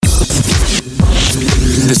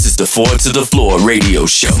This is the Forward to the Floor radio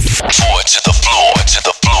show. Forward to the floor, to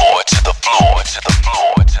the floor, to the floor, to the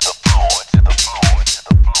floor, to the floor, to the floor, to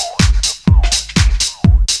the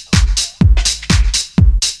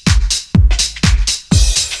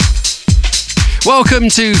floor. Welcome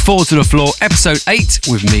to Forward to the Floor, episode 8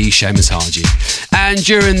 with me, Seamus Haji. And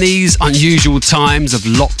during these unusual times of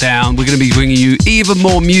lockdown, we're going to be bringing you even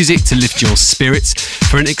more music to lift your spirits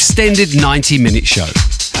for an extended 90-minute show.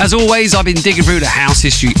 As always, I've been digging through the house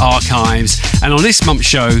history archives, and on this month's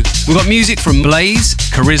show, we've got music from Blaze,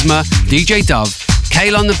 Charisma, DJ Dove,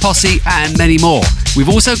 K-London Posse, and many more. We've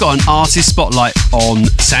also got an artist spotlight on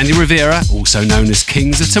Sandy Rivera, also known as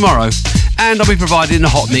Kings of Tomorrow, and I'll be providing a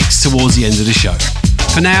hot mix towards the end of the show.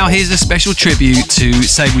 For now, here's a special tribute to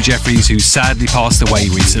Sable Jeffries, who sadly passed away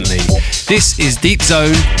recently. This is Deep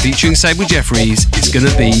Zone featuring Sable Jeffries. It's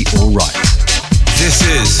gonna be alright. This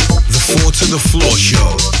is the Forward to the Floor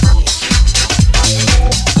show.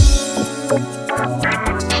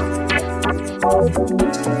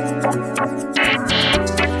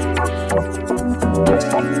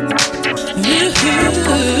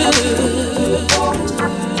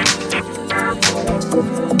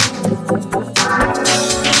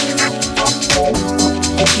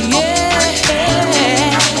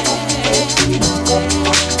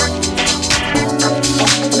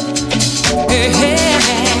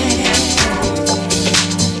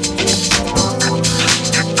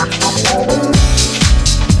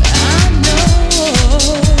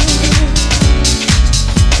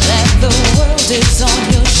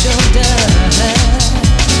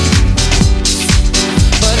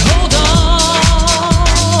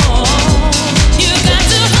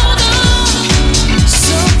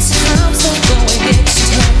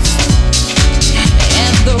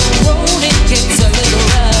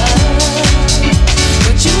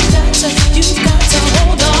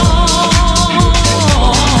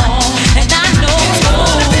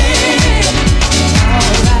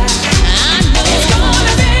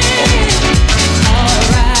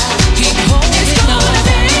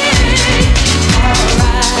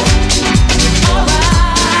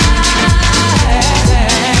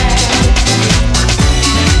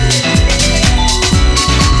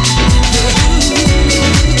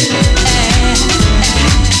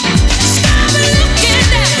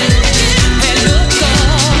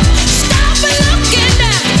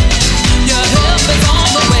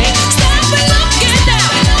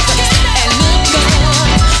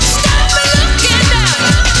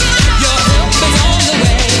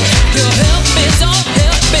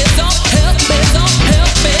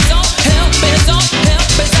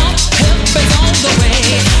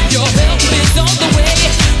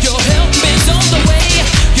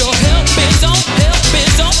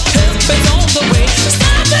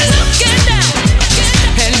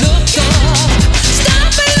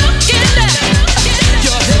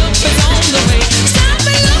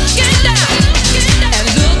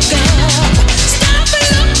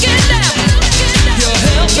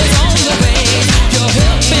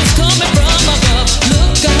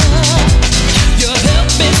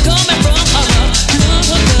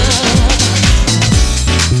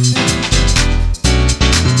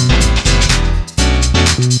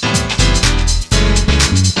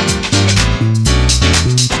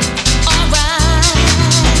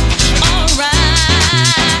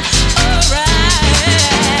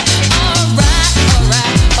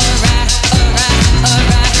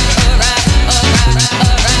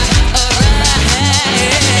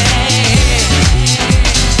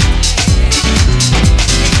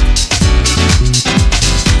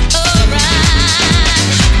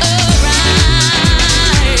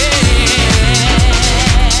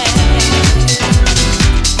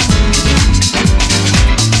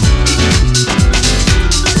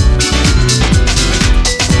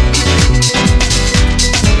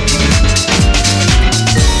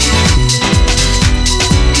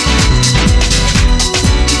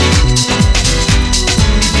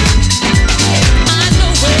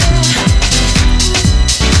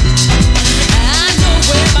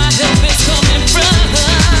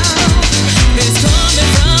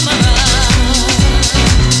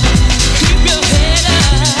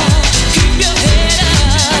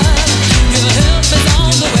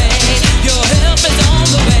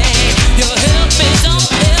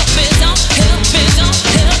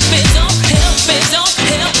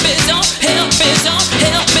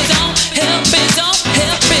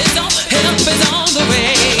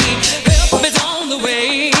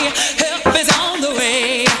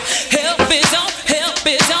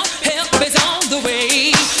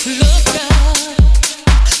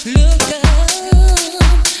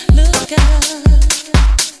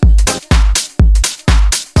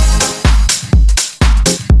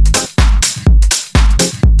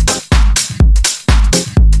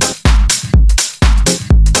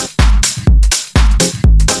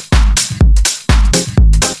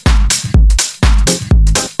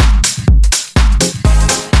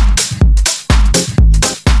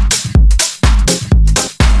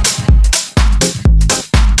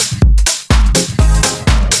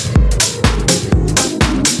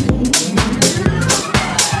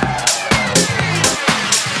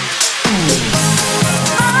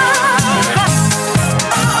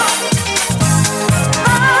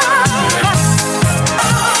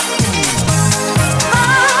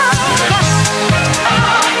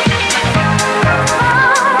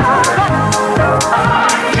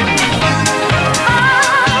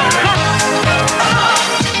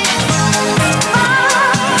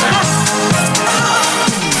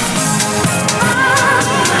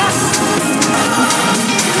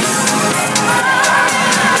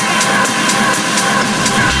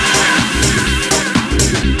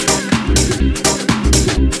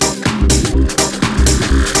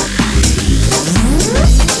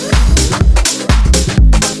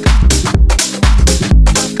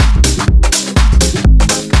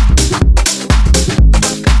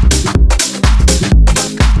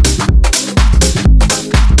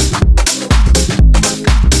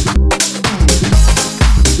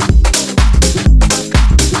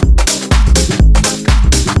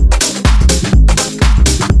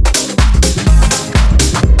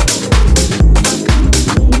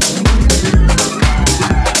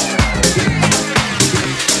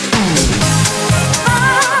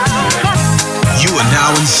 are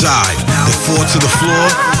now inside the Four to the Floor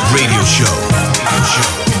radio show.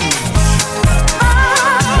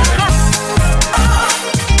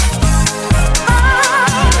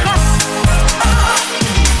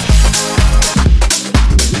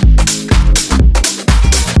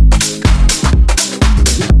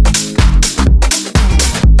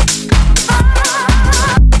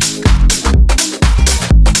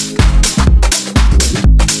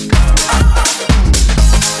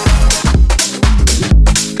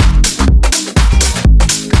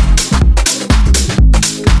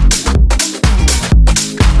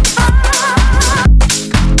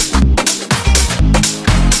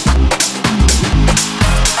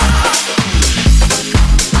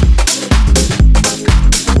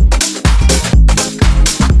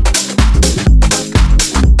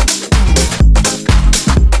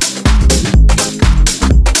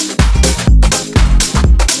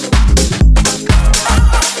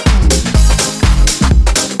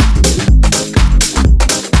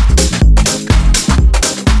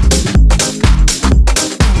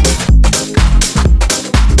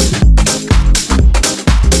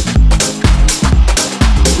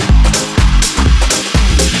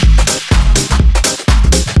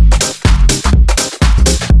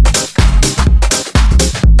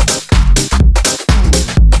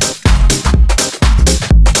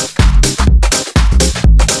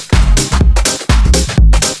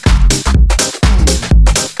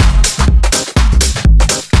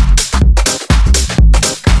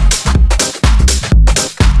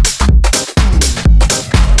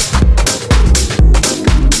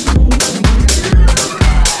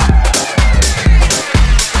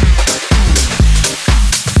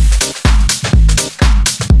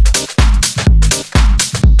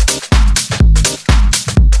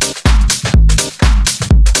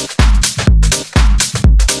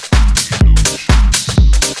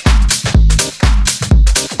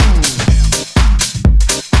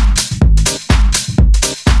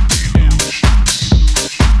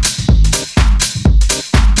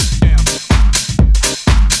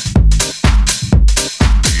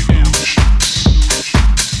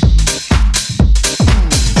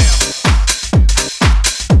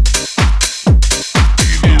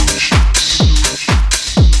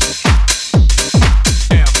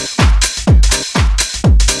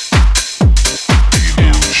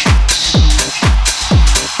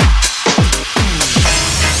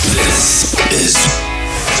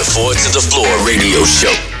 To the Floor radio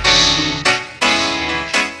show.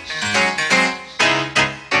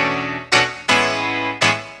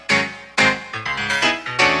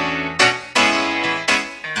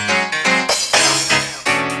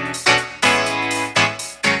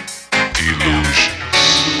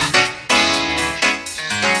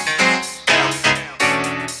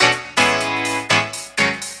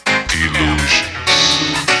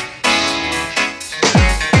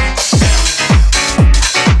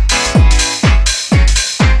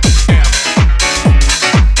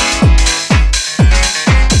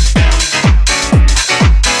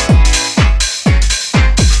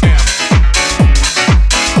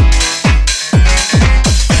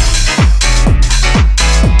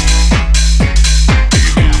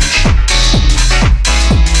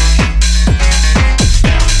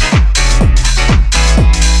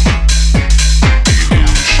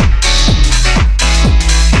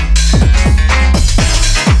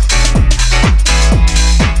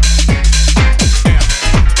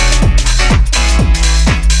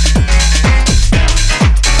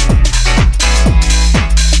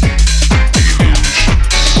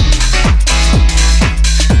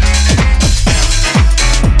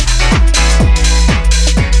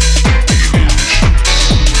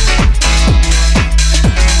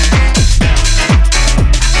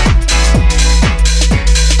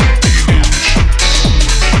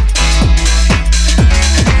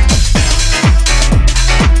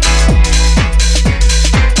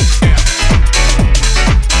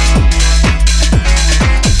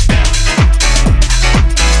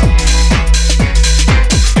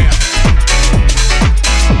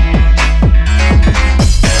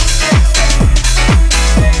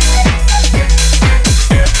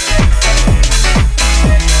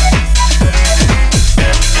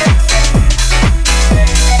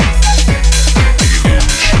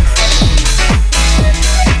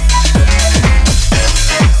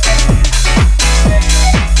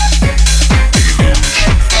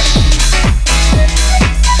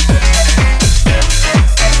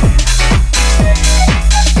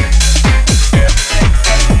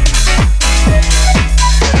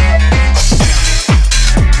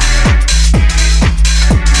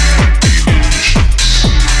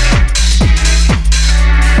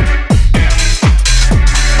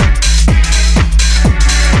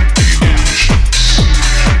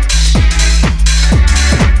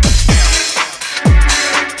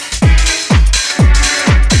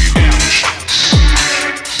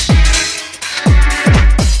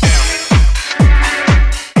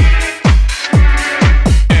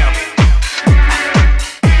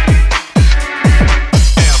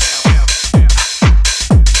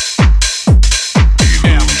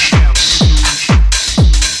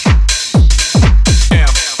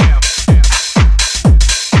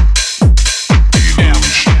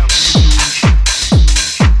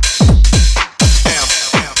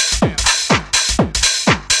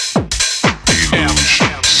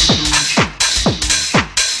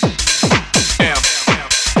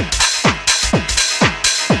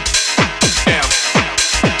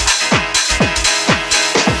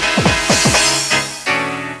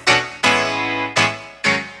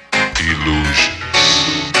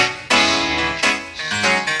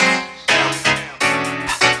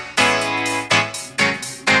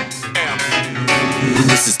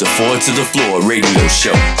 The Forward to the Floor radio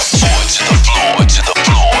show. Forward to the floor, to the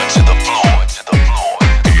floor, to the floor, to the floor.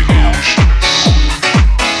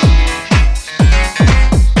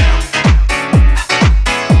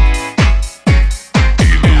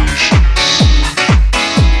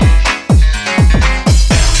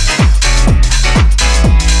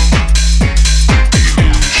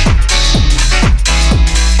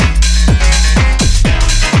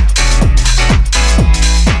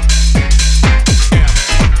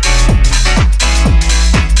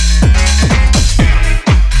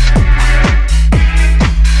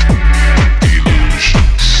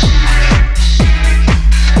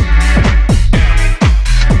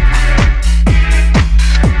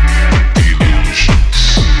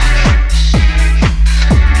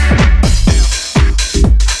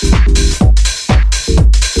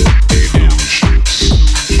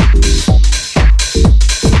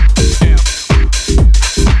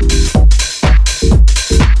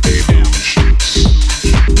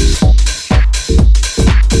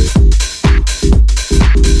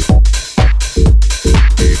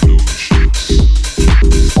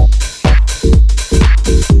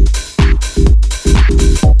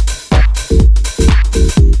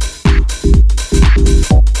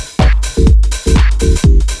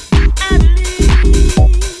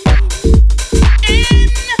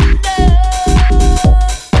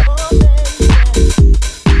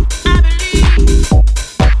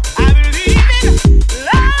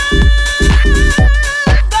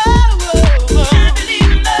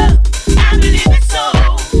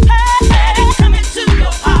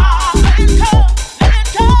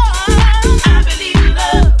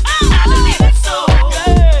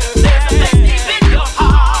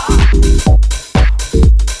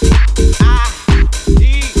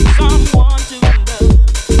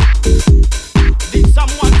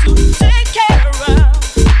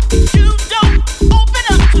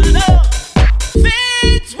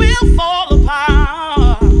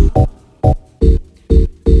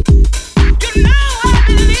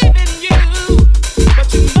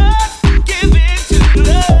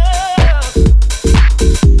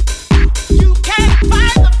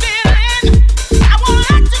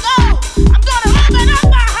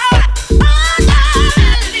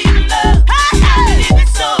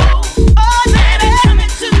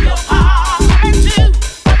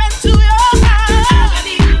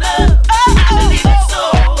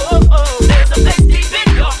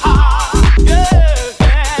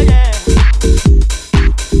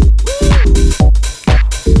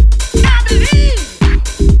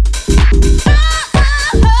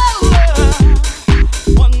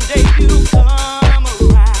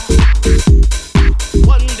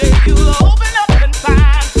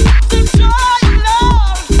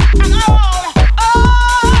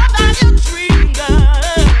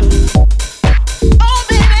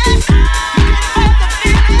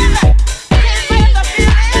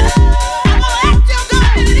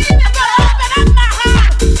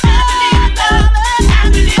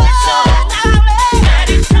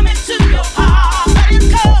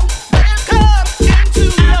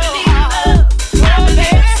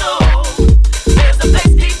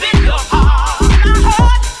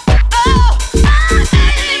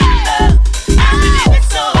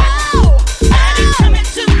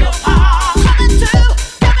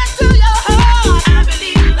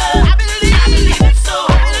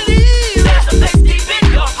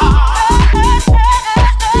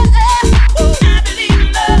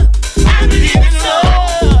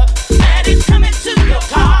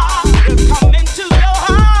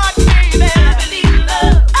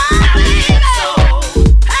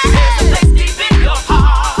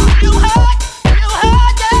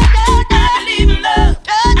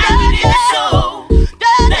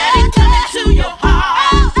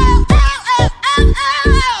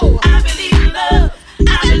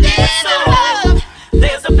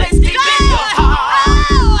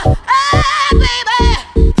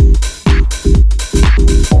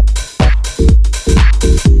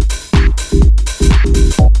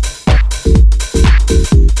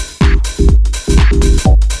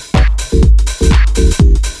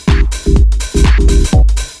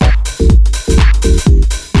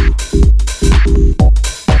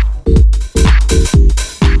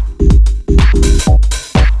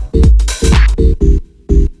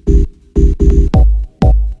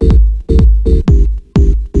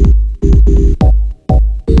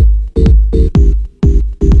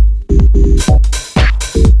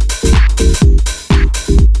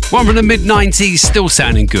 from the mid-90s, still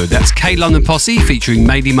sounding good. That's K London Posse featuring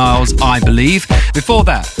Mady Miles, I Believe. Before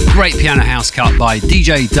that, great piano house cut by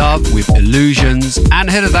DJ Dove with Illusions. And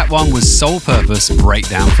ahead of that one was Soul Purpose,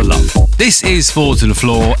 Breakdown for Love. This is Forward to the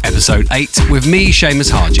Floor, episode 8, with me, Seamus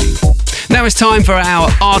Haji. Now it's time for our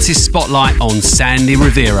artist spotlight on Sandy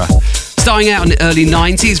Rivera. Starting out in the early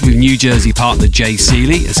 90s with New Jersey partner Jay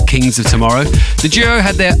Seeley as Kings of Tomorrow, the duo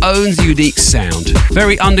had their own unique sound.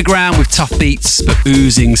 Very underground with tough beats, but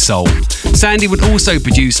oozing soul. Sandy would also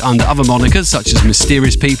produce under other monikers such as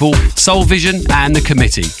Mysterious People, Soul Vision and The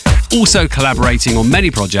Committee, also collaborating on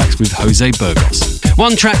many projects with Jose Burgos.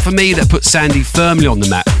 One track for me that put Sandy firmly on the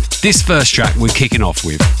map, this first track we're kicking off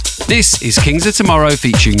with. This is Kings of Tomorrow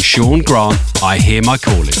featuring Sean Grant, I Hear My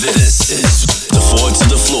Calling. This is the Forward to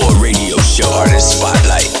the Floor radio show artist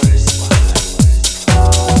spotlight.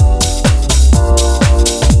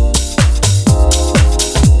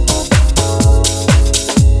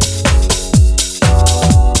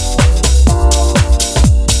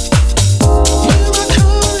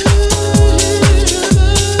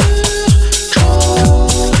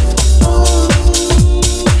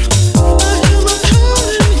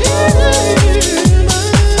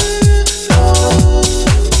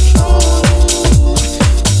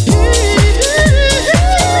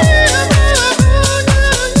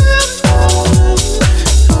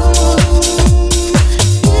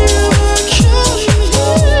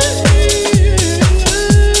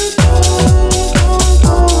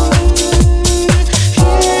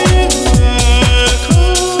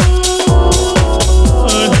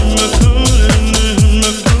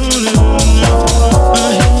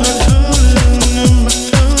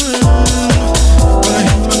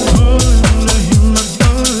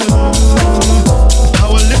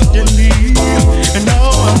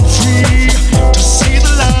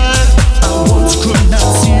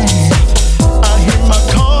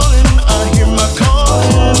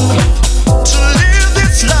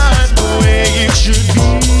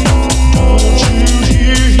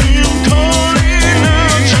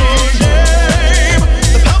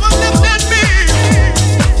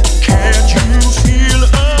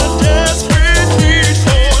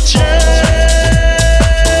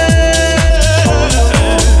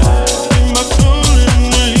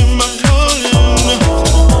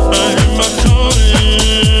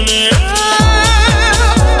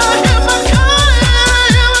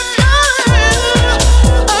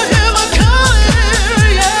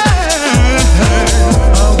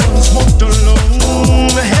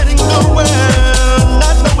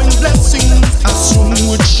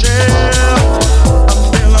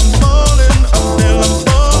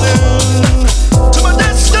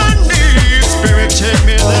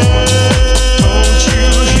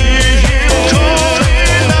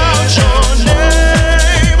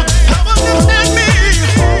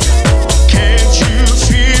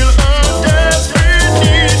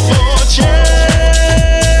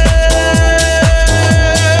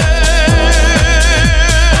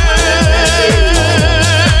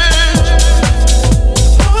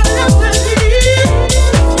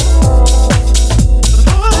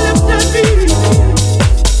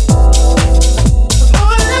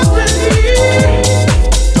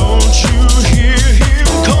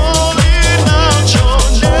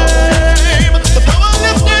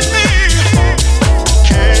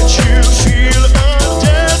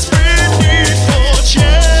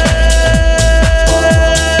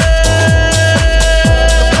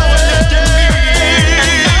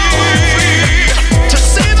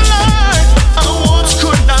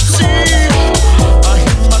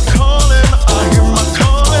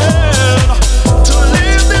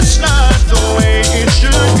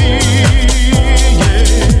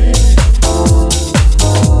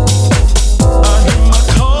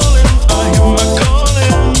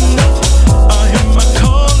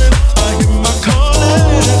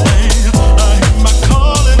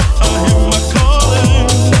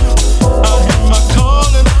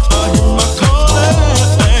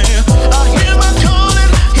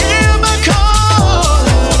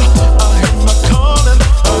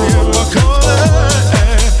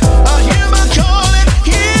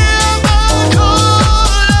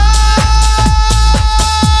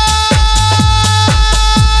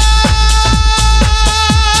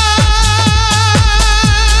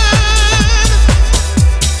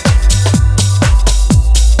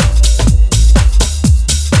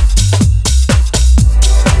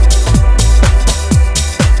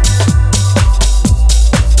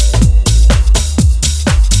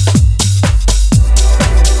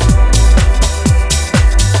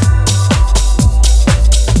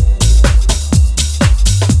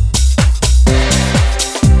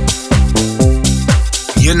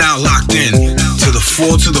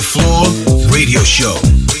 4 to the Floor radio show.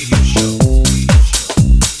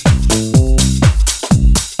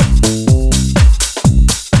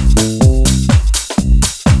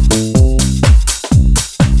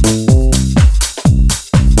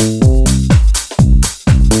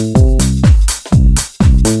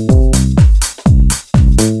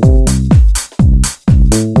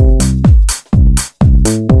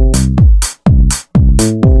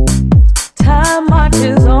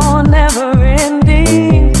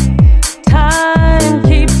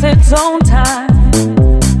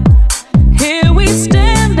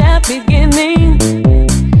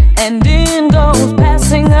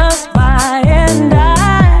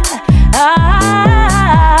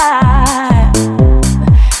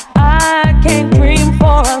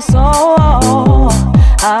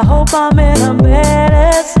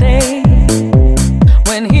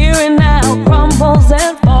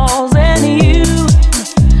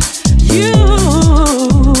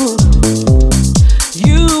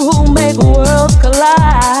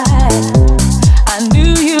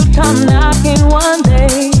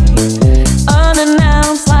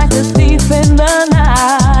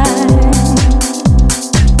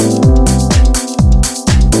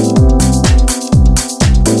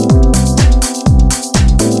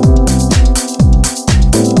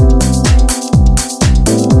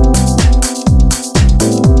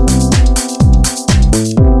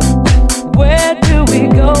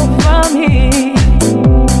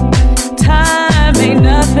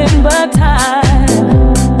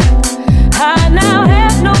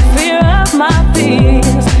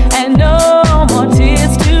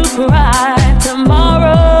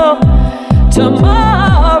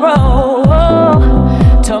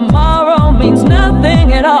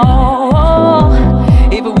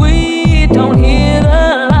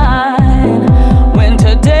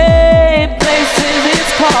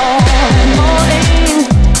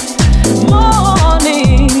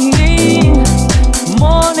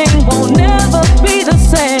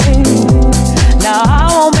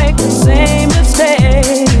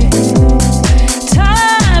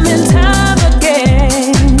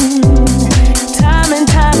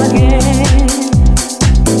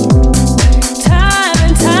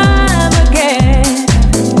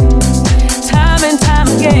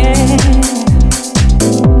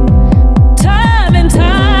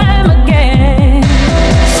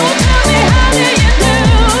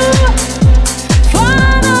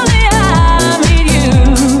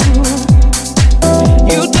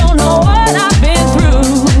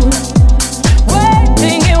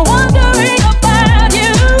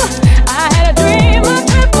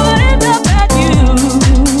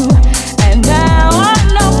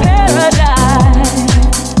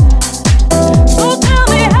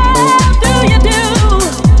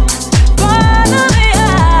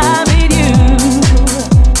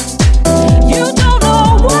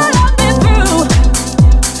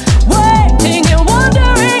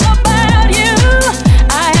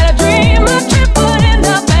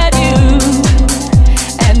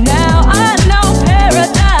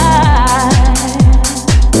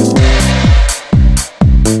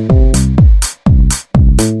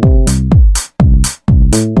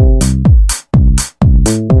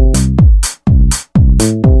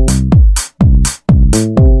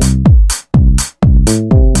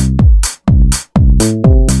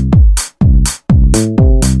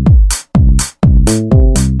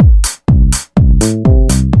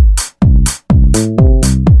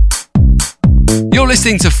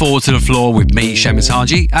 Listening to 4 to the Floor with me, Seamus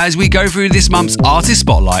Haji, as we go through this month's Artist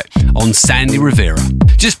Spotlight on Sandy Rivera.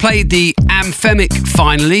 Just played the Anthemic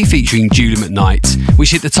Finally featuring Julie McKnight, which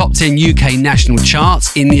hit the top 10 UK national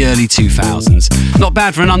charts in the early 2000s. Not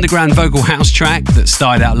bad for an underground vocal house track that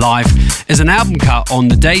started out live as an album cut on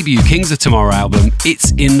the debut Kings of Tomorrow album,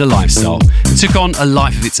 It's in the Lifestyle, and took on a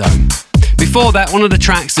life of its own. Before that, one of the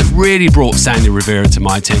tracks that really brought Sandy Rivera to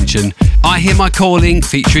my attention, I Hear My Calling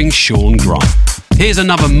featuring Sean Grant. Here's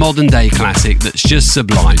another modern day classic that's just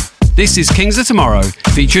sublime. This is Kings of Tomorrow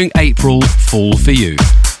featuring April, Fall for You.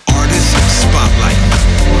 Artist Spotlight.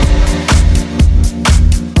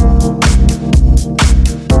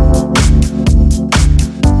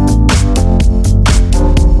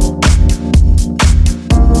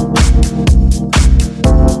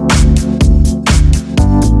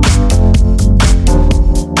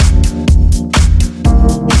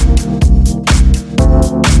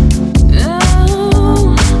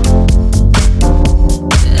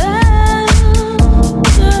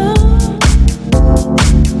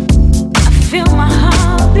 Feel my heart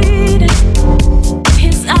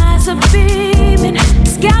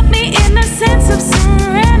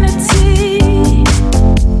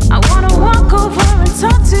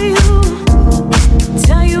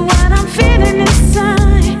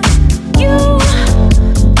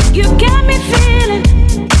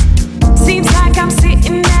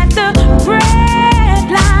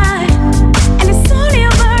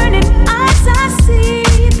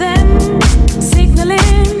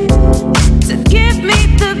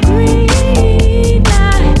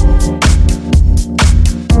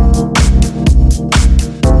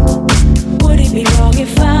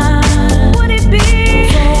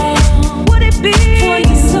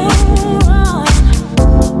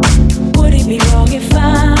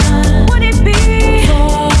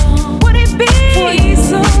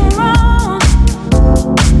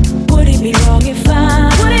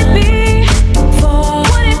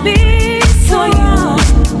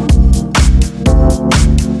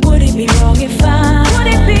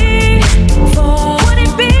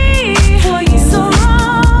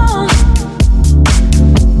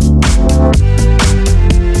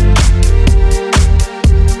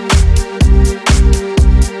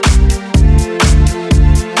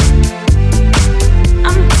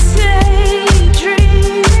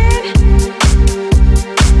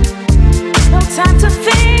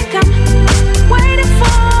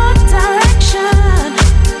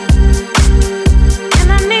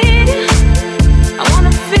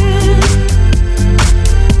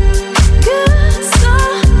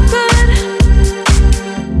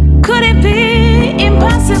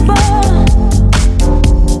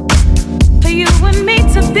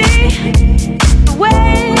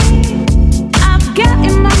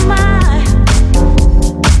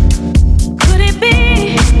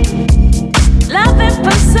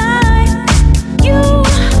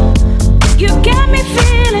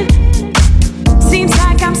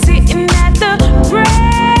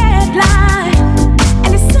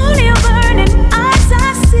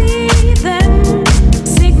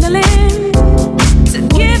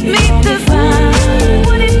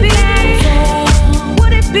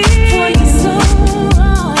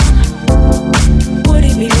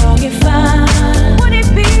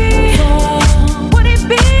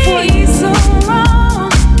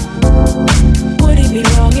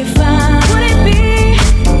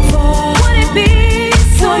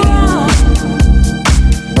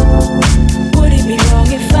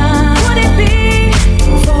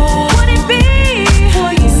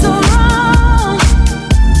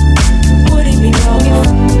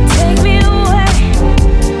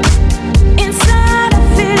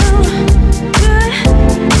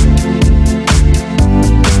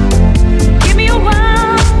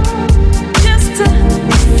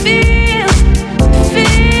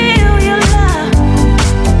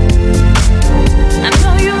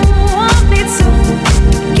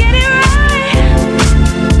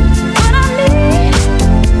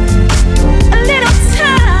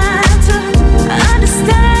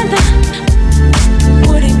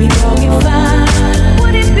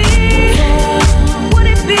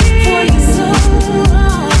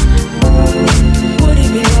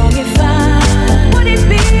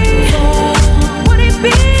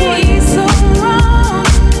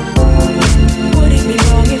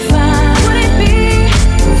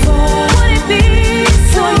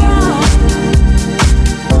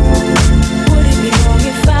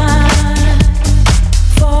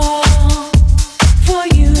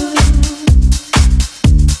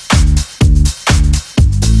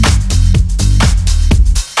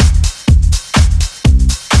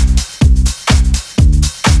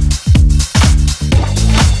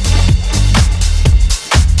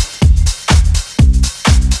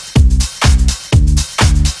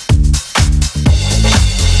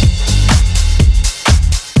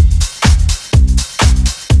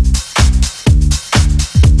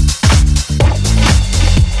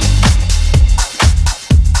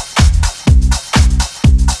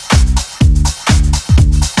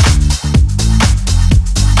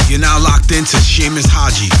into Seamus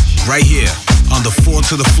Haji right here on the 4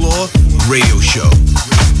 to the Floor radio show.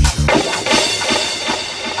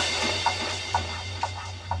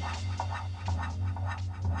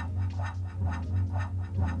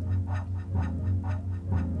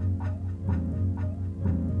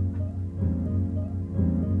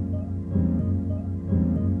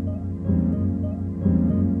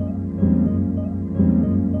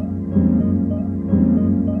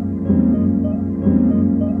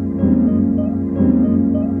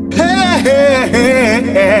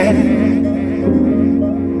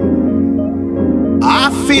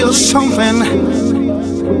 I feel something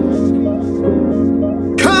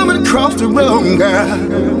coming across the road, girl.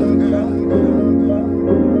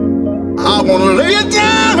 I wanna lay it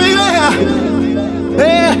down, yeah.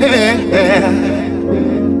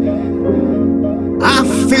 I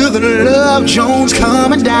feel the love Jones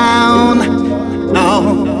coming down.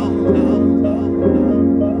 Oh.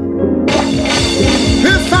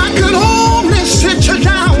 If I could only sit you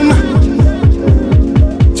down,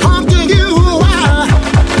 talk to you a while.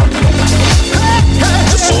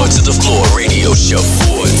 The 4 to the Floor radio show.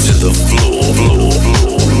 4 to the floor.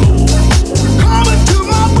 Come into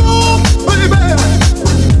my room, baby.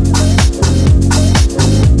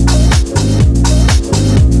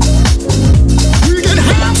 We can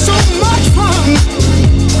have so much fun,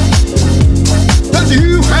 'cause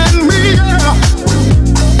you and me.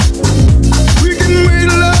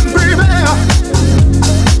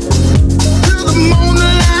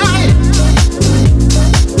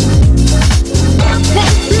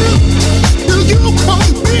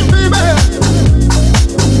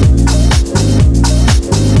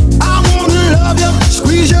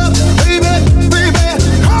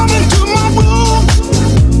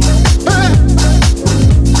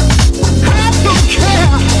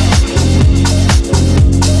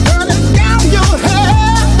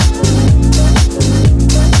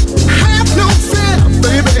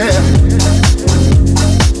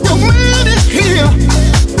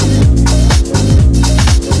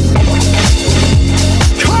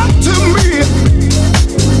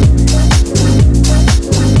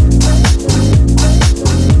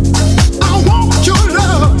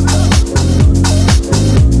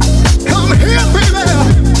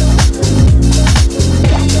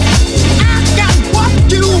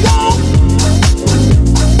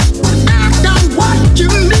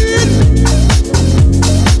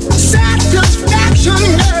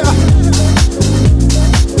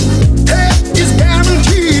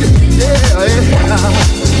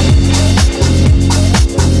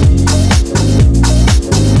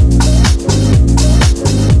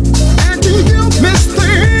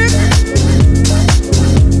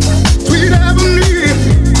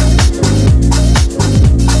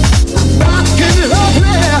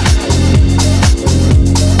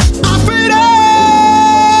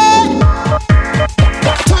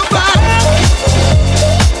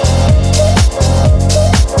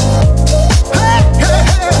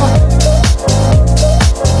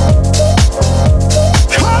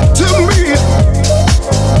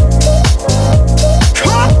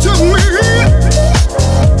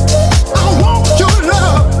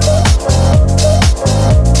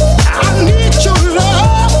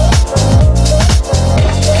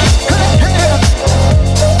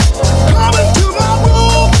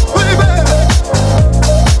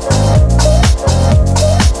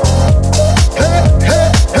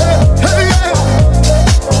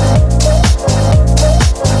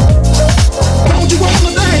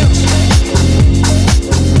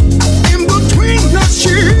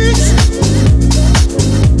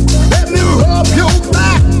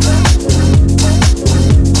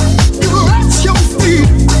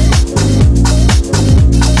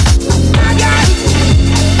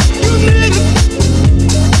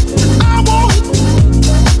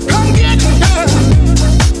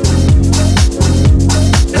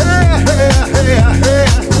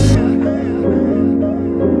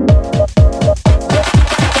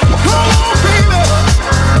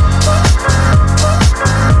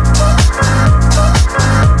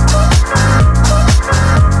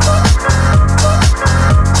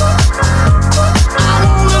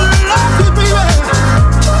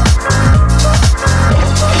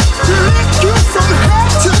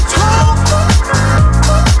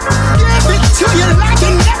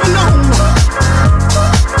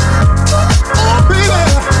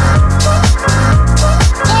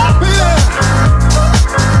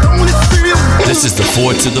 This is the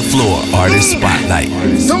Four to the Floor Artist Spotlight.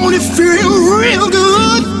 Don't it feel real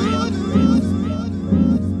good?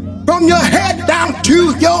 From your head down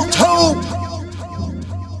to your toe.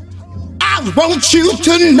 I want you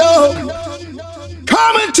to know.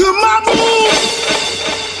 Come into my room,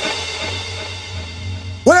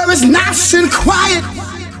 where it's nice and quiet.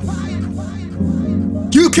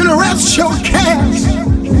 You can rest your cares.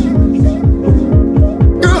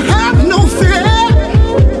 You have no fear.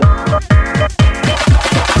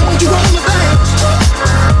 Don't you roll the banks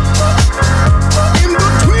in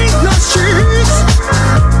between the sheets?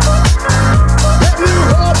 Let me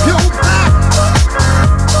rub your back.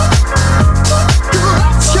 You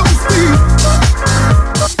rest your feet.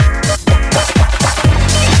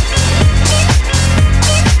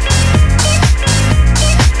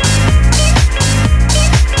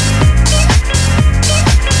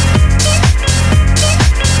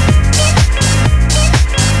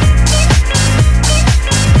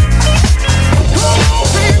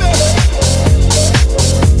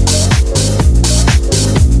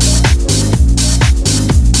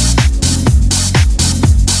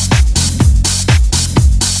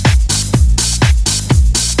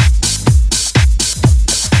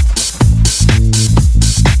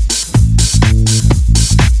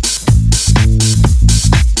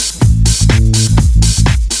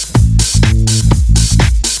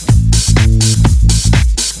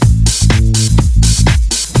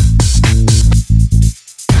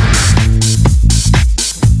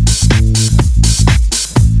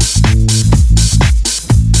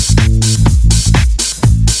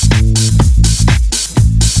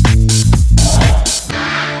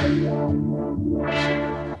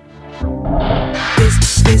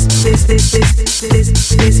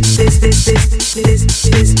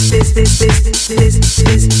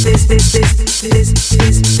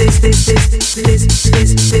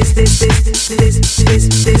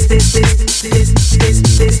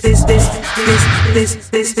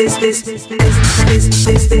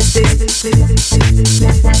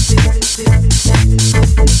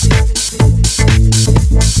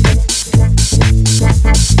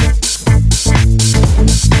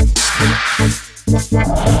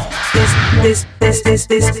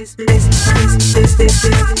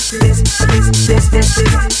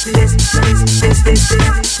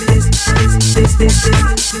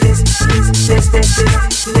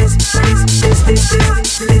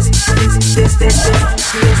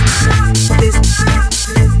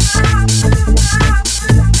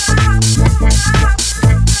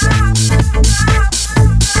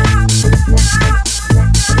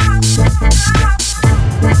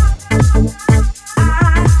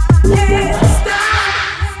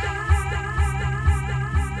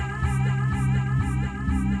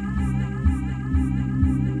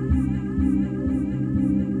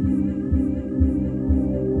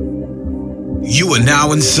 You are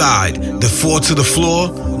now inside the Four to the Floor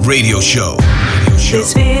radio show.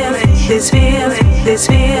 This feeling, this feeling, this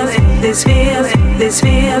feeling, this feeling, this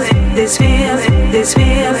feeling, this feeling, this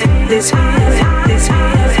feeling, this feeling, this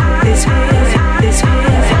feeling, this feeling, this feeling.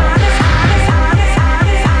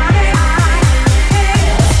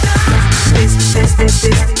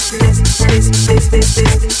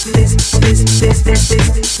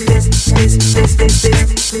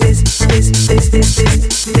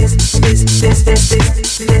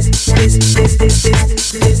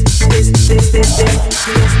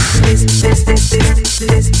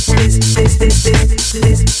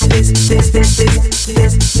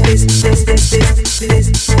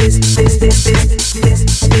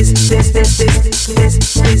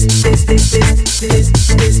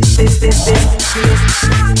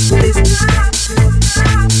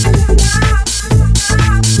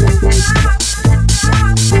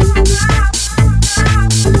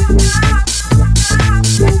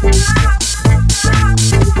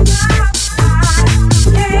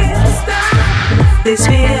 This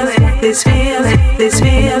feeling, this feeling, this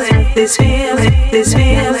feeling, this feeling, this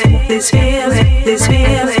feeling, this feeling, this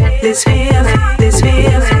feeling, this feeling, this feeling, this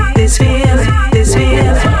feeling, this feeling,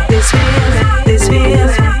 this feeling, this feeling,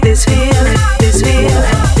 this feeling, this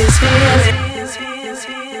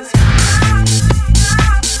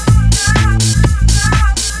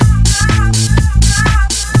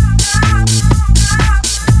feeling, this feeling.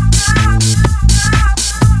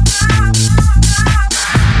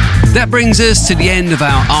 That brings us to the end of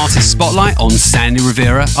our artist spotlight on Sandy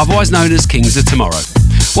Rivera, otherwise known as Kings of Tomorrow.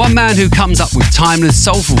 One man who comes up with timeless,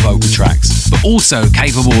 soulful vocal tracks, but also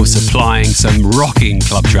capable of supplying some rocking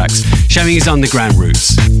club tracks, showing his underground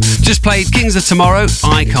roots. Just played Kings of Tomorrow,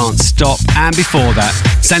 I Can't Stop, and before that,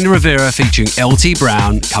 Sandy Rivera featuring LT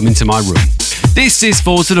Brown, Come Into My Room. This is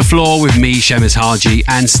Four to the Floor with me, Seamus Haji,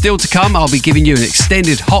 and still to come, I'll be giving you an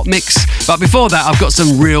extended hot mix. But before that, I've got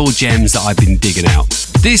some real gems that I've been digging out.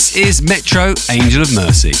 This is Metro, Angel of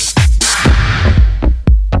Mercy.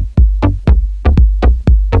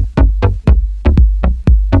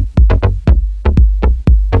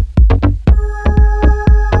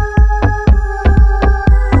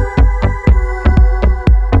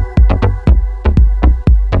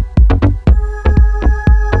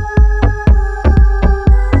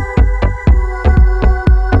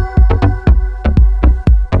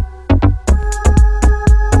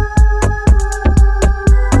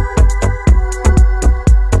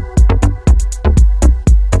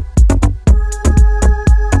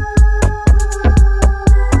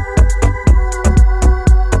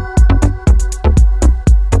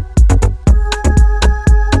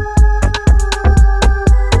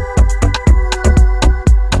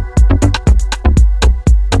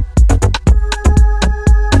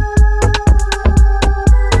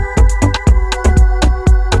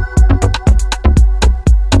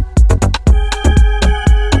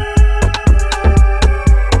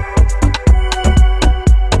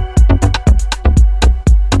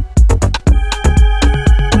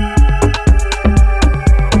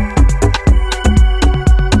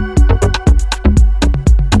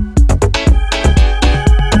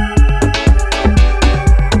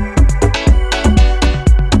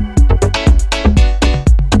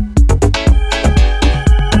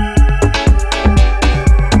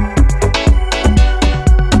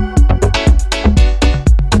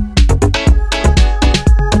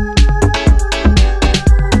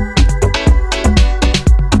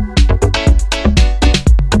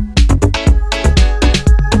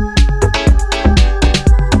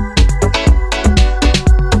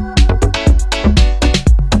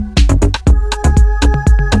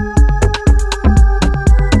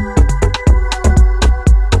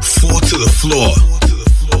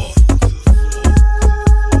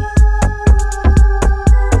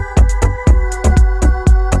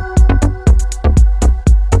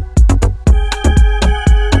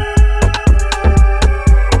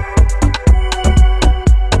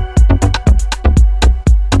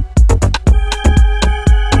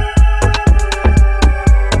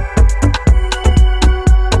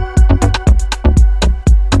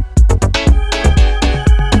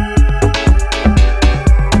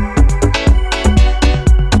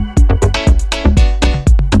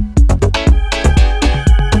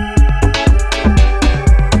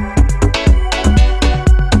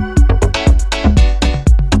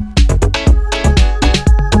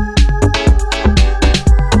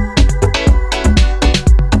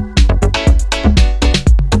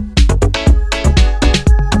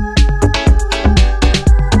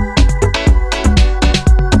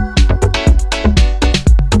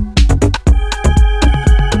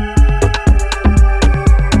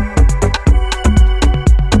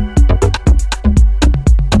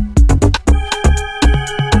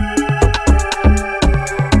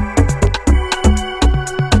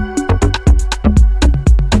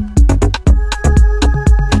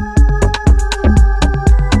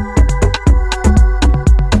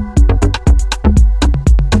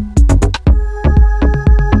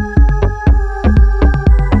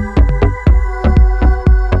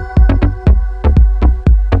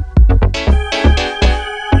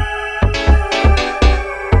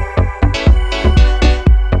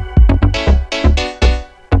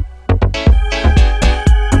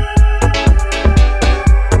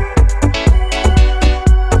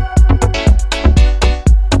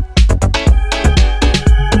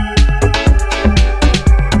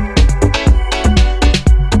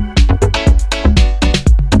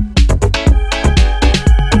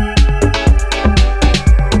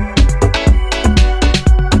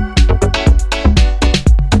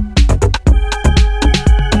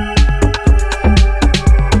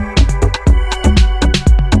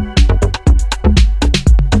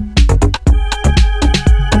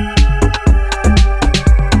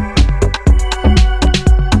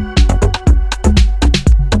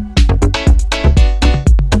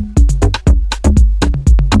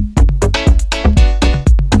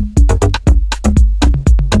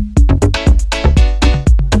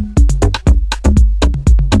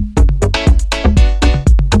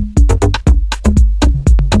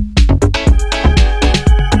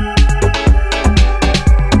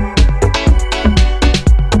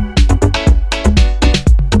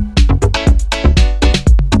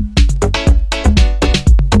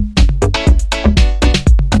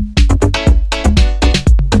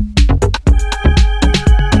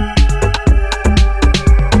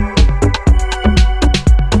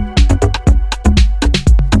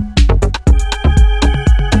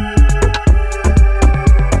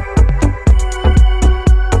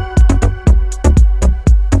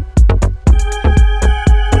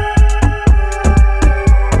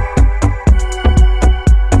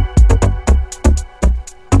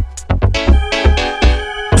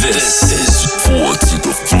 This is Forward to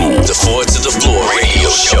the Floor. The Forward to the Floor radio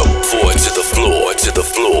show. Forward to the floor, to the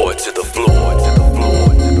floor, to the floor, to the floor.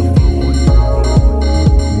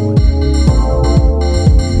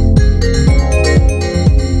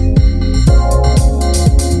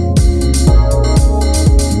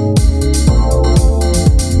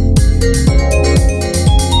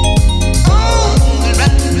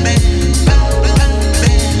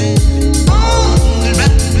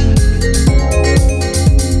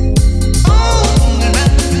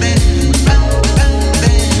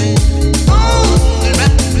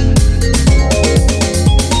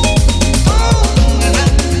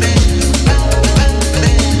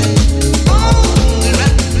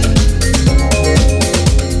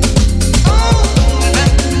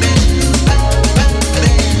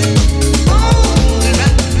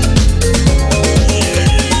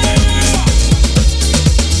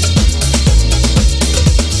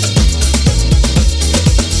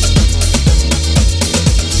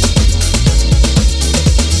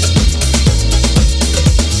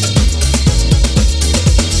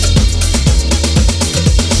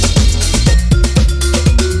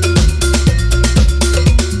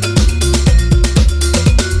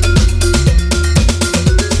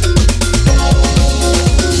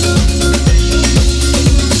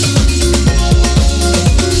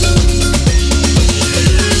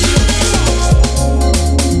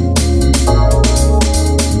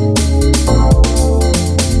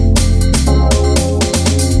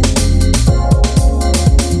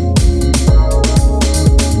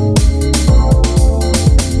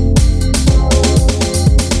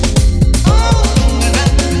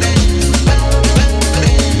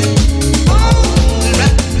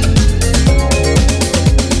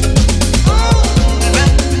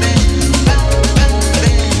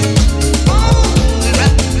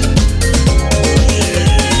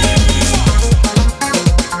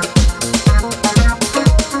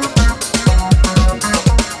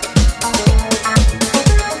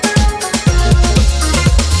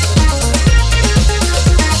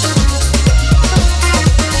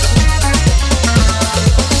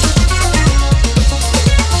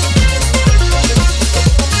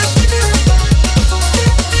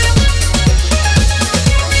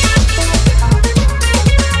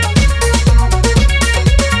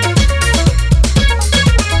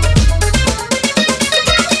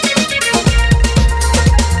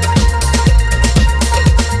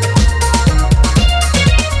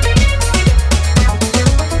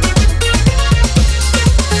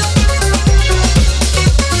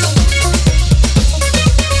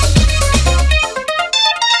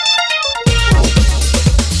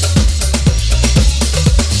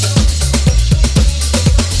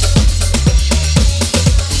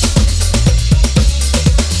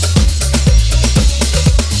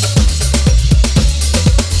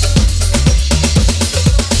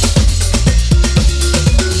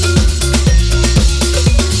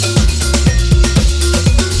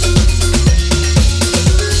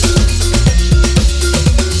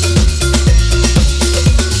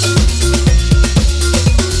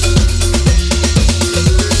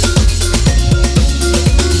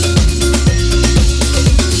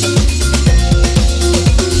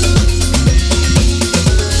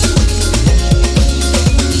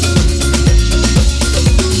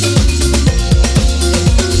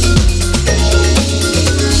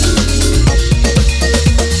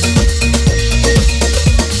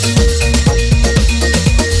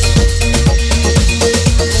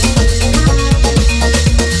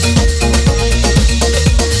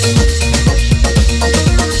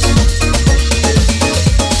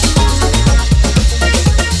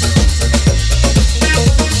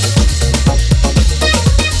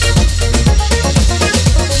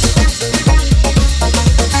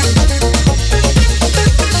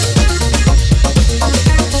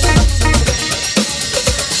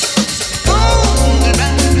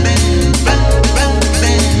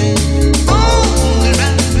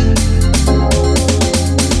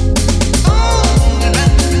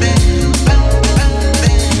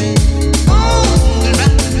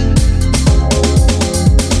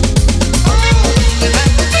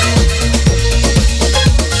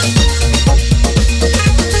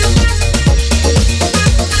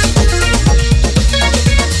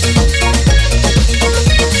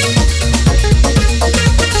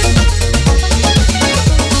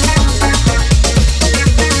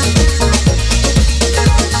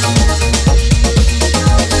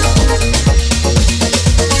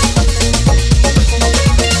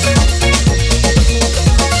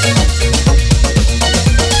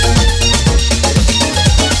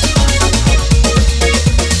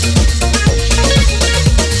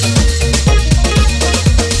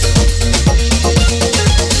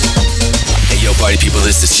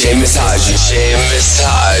 Seamus Haji. Seamus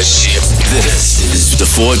Haji. This is the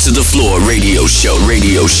Four to the Floor radio show.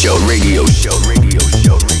 Radio show. Radio show. Radio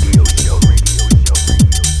show. Radio show.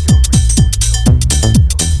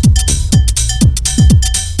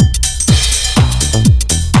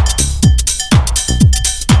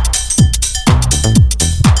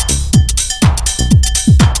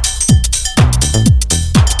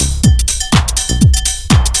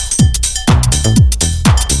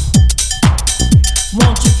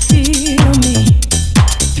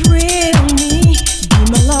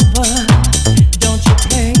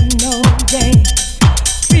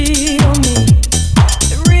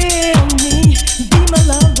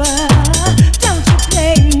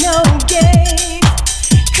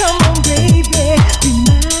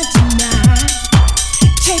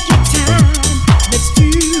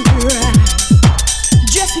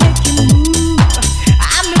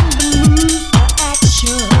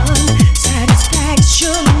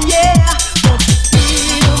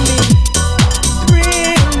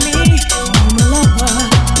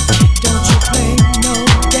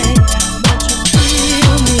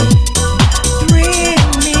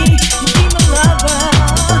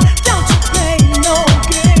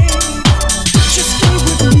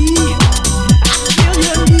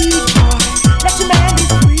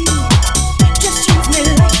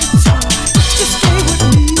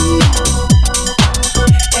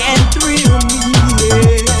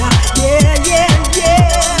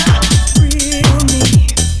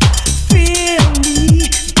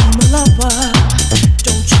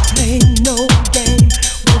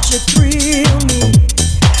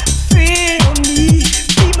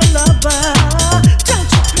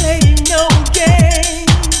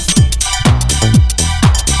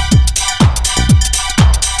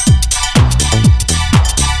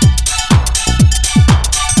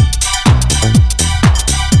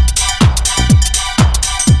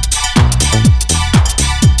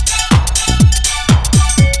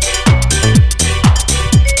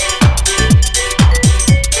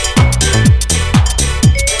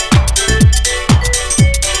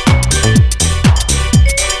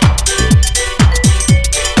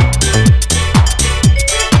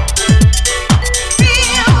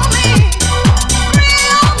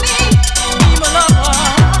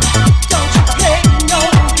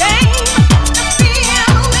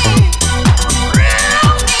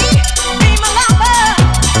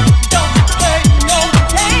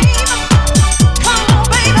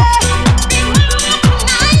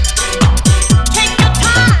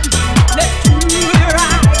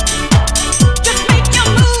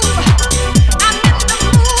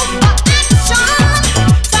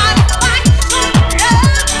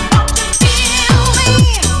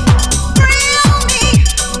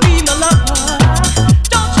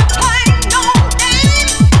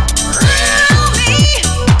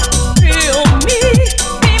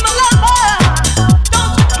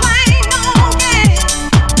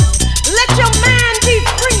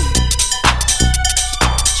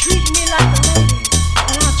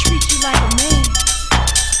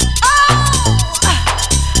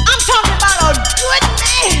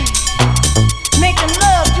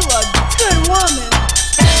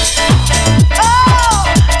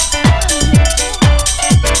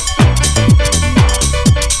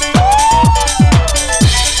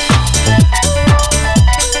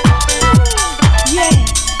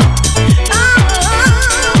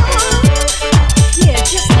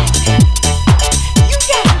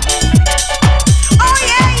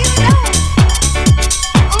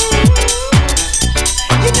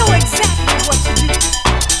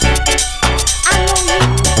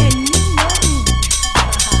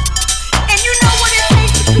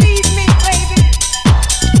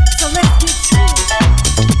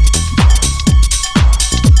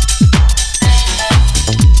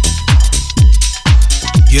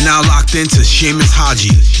 Into Seamus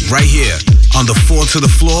Haji right here on the Four to the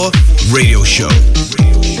Floor radio show.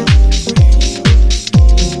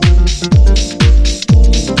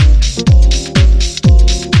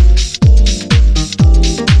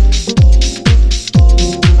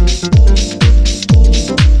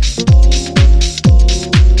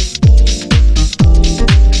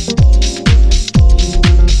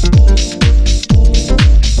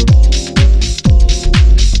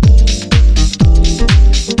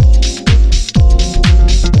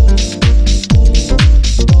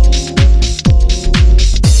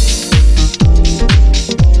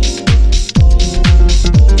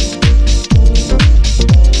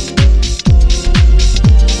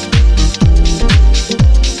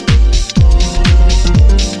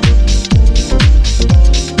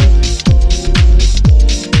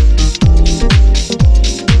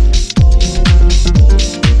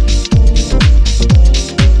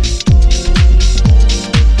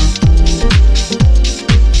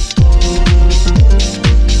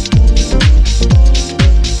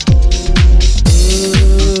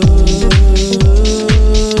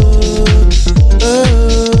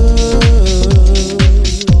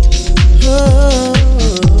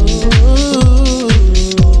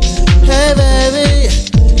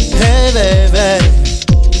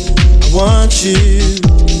 you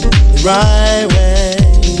the right way.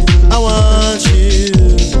 I want you,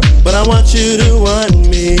 but I want you to want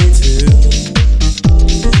me too.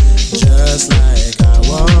 Just like I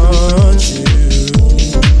want you.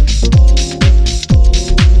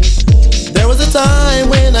 There was a time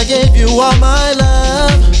when I gave you all my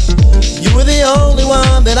love. You were the only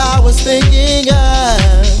one that I was thinking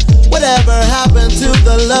of. Whatever happened to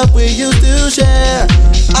the love we used to share?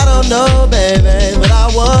 I don't know, baby, but I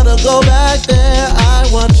wanna go back there. I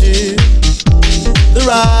want you the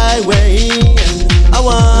right way. I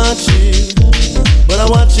want you, but I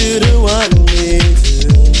want you to want me too.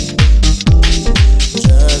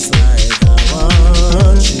 Just like I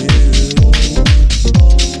want you.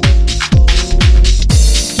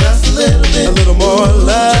 Just a little bit, a little more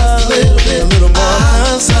love, just a little more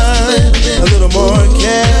concern, a little more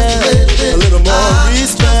care, a little more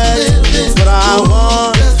respect. It's what I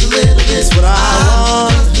want. It's what I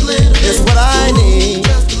want. It's what I need.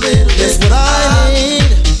 It's what I need.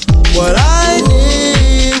 What I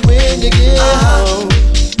need when you get home.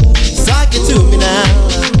 Sock it to me now.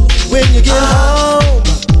 When you get home,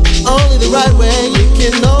 only the right way. You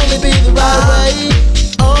can only be the right way.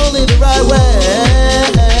 Only the right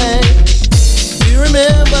way. You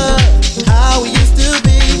remember how we used to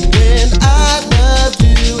be when I loved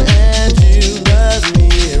you and you loved me.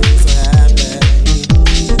 It was so happy.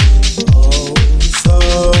 Oh, so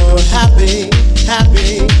happy,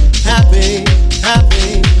 happy, happy,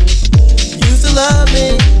 happy. You used to love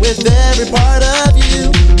me with every part of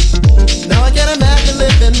you. Now I can't imagine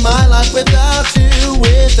living my life without you,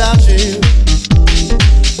 without you,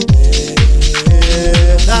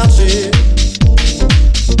 without you.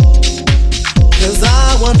 'Cause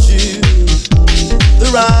I want you the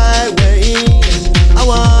right way. I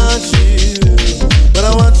want you, but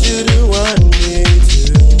I want you to want me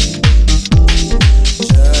too.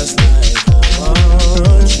 Just like I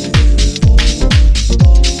want you.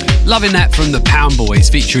 Loving that from the Pound Boys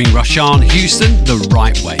featuring Rashawn Houston, The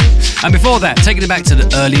Right Way. And before that, taking it back to the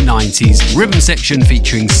early 90s, Rhythm Section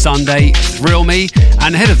featuring Sunday, Thrill Me,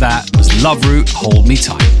 and ahead of that was Love Root, Hold Me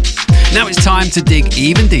Tight. Now it's time to dig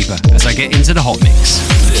even deeper as I get into the hot mix.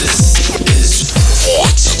 This is 4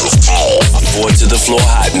 to the floor. 4 to the floor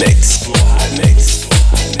hot mix. Hot mix.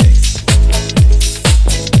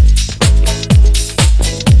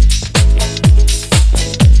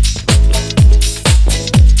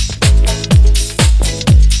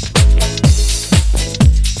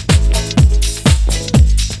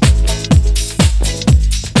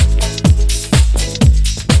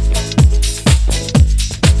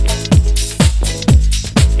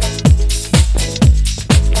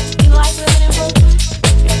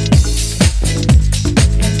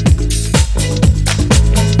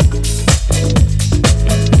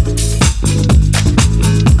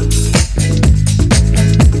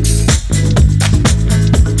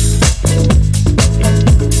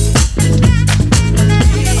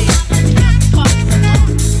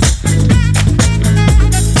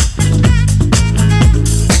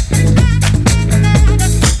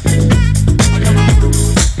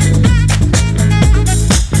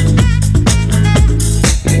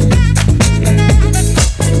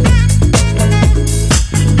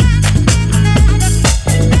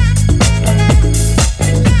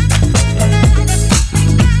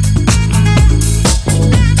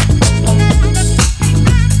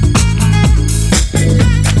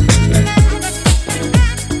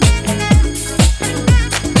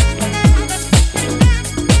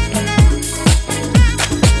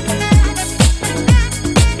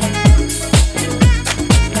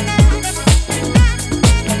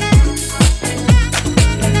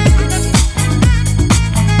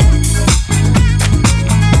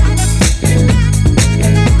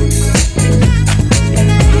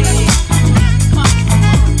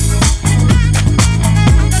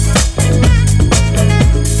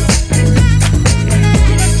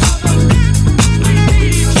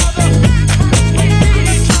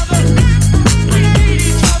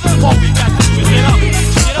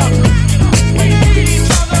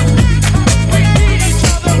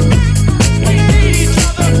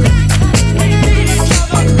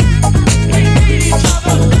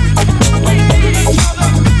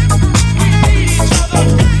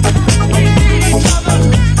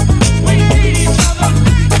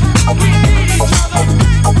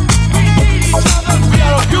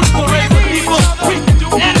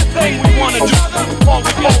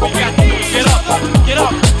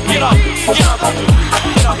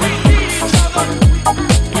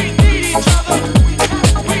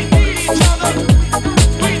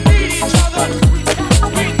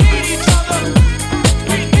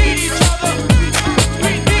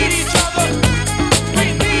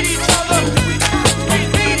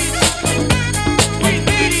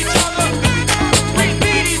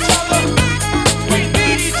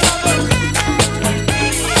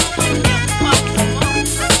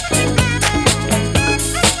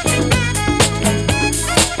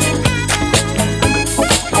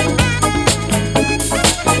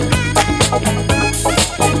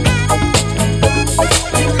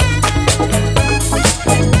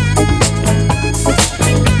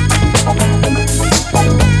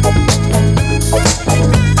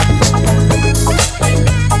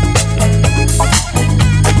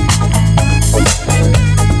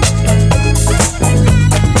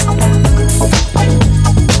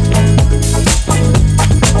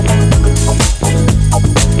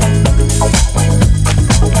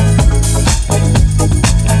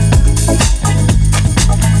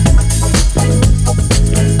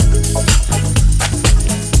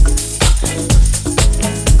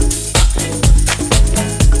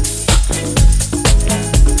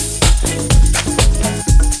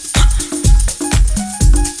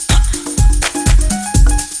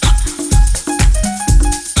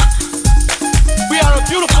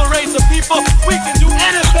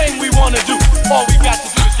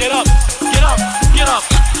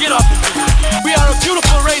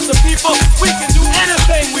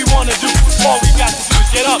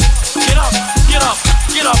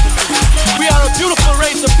 beautiful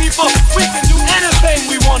race of people. We can do anything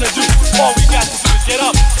we want to do. All we got to do is get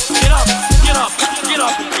up, get up, get up, get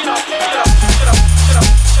up, get up, get up, get up, get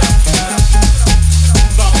up.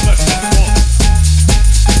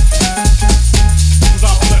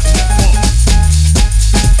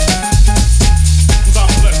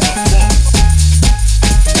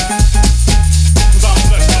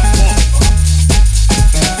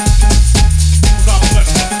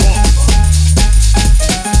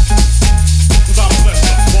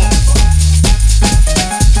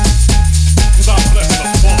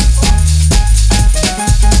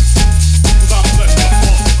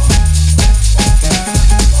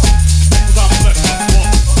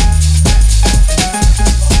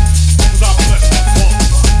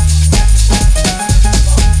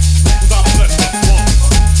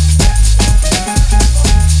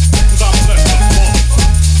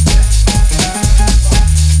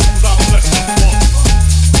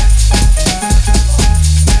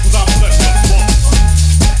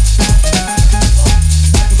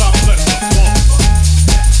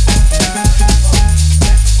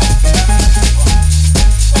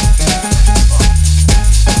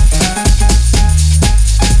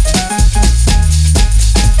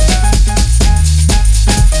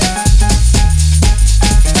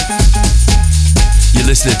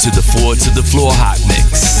 Listening to the 4 to the Floor Hot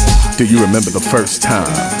Mix. Do you remember the first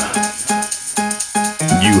time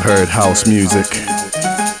you heard house music?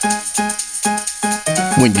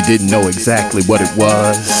 When you didn't know exactly what it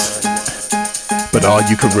was, but all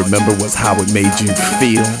you could remember was how it made you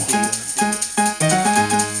feel.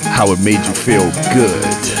 How it made you feel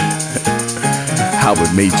good. How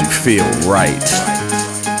it made you feel right.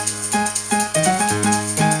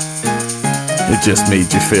 It just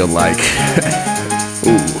made you feel like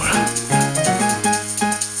ooh,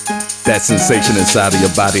 that sensation inside of your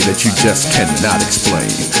body that you just cannot explain.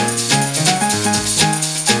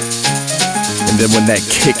 And then when that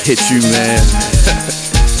kick hits you, man,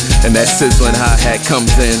 and that sizzling hi-hat comes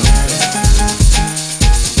in,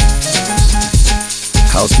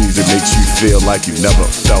 house music makes you feel like you never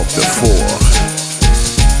felt before.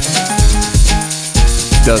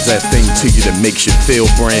 Does that thing to you that makes you feel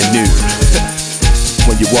brand new.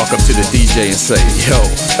 When you walk up to the DJ and say, yo,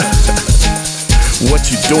 what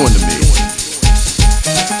you doing to me?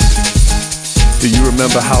 Do you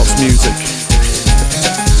remember house music?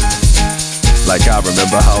 Like I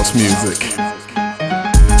remember house music.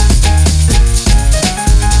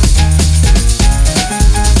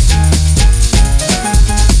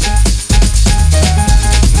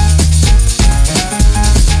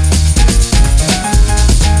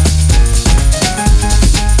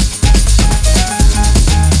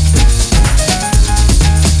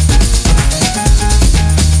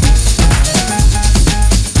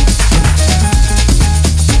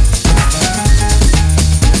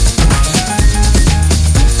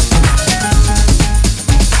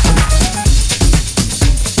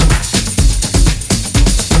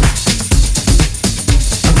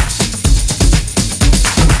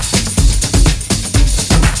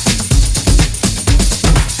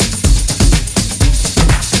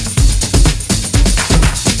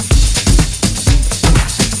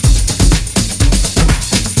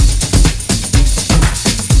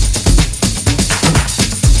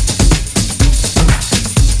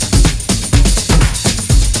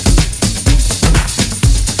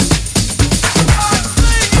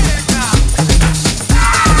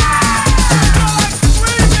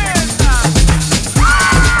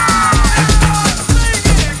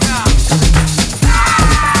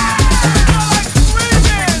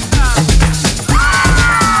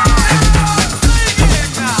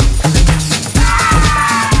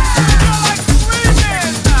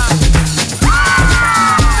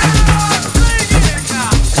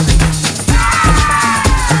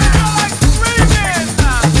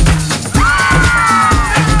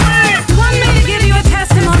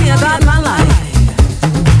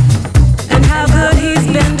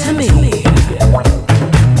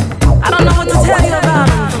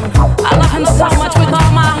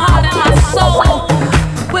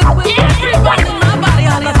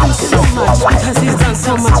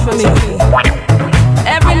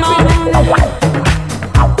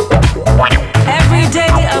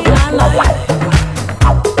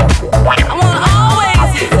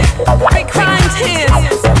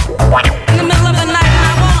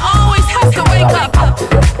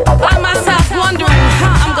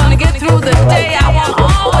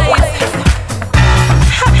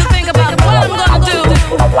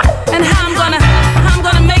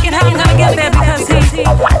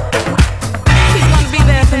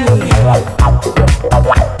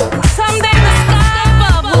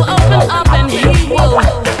 will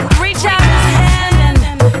reach out his hand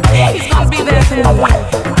and he's gonna be there for you.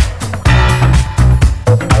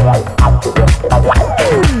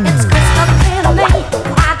 It's crystal clear to me.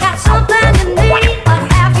 I got something you need.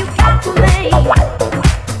 What have you got for me?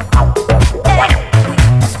 Yeah,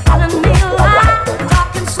 spinning me alive,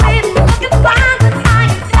 talking sweet and looking fine, but I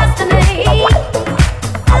ain't destiny.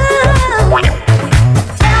 Ooh,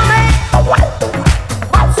 tell me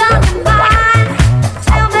what's on your mind.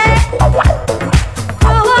 Tell me who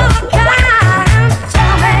are kind.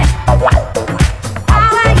 Tell me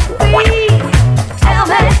how are you feel. Tell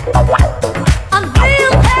me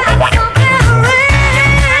unreal has something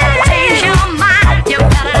real. Change your mind. You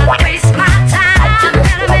better not waste my time. You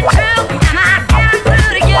better be true. Am I getting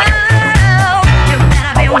through to you? You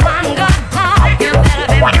better be one good boy. You better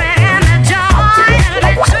be bringing me joy. You better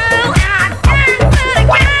be true. Am I getting through to you?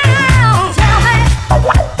 Tell me.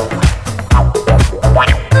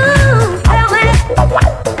 Ooh, tell me. Yeah. Tell me.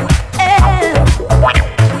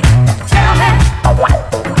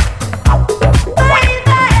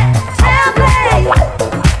 Baby, tell me.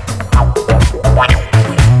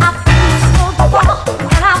 I've been so before,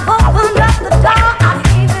 and I've opened up the door. I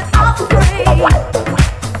leave it all for free. Yeah.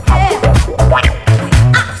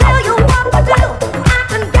 I tell you what to do. I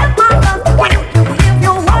can get my love to you. You give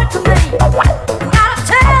your word to me. Gotta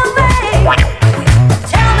tell me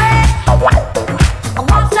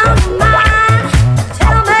what's on your mind.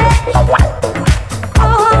 Tell me who are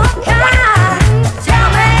kind. Tell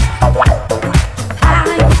me how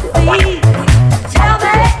you feel. Tell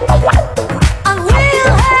me unreal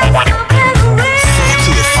has something real.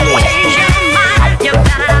 Change your mind. You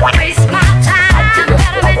better not waste my time. You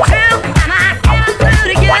better be true. Am I getting through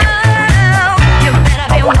to you? You better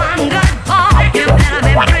be one good boy. You better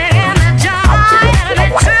be bringing me joy. You better be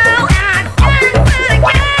true. Am I getting through to you?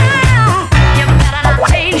 You better not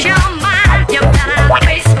change your mind. You better not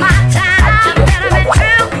waste my time. You better be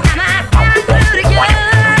true. Am I getting through to you?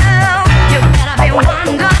 You better be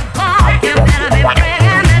one good boy. You better be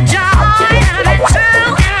bringing me joy. You better be true.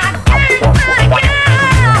 Am I getting through to you?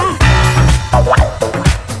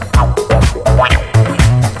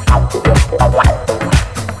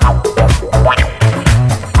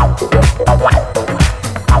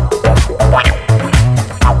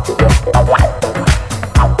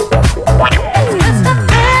 It's crystal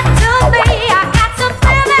clear to me. I got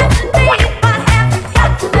something that you need. What have you got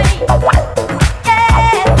for me?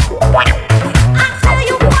 Yeah. I tell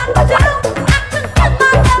you what to do. I can get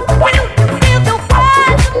my love for you. You give your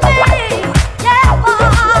word to me. Yeah,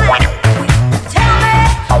 boy. Tell me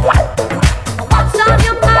what's on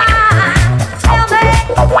your mind. Tell me,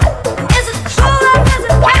 is it true or is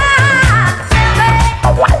it kind? Tell me,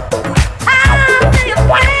 how do you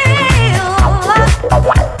feel?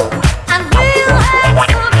 And we'll have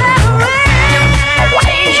something real.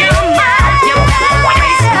 Change your mind. You better not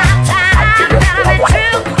waste my time. You better be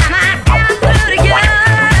true. Am I getting through to you?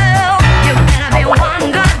 You better be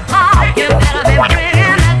one good boy. You better be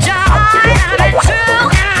bringing me joy. You better be true.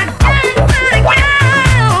 Am I getting through to you?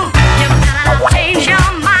 You better not change your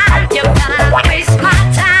mind. You better not waste my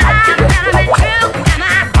time. You better be true. Am I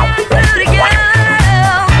getting through to you?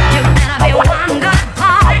 You better be one good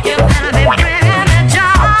boy. You better be bringing me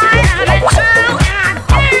joy. You better be true. Am I getting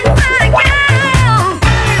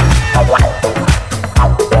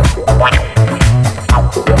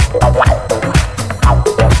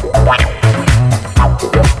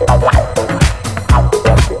through to you?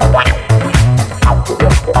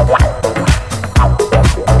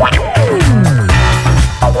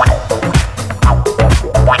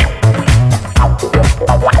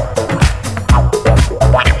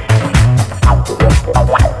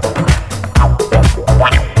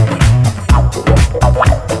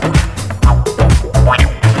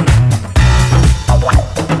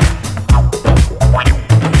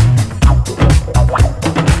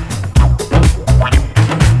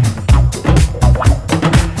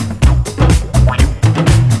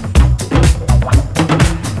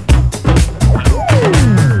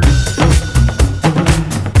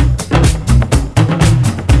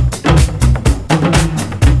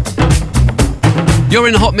 You're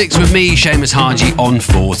in the hot mix with me, Seamus Haji, on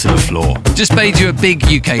 4 to the Floor. Just played you a big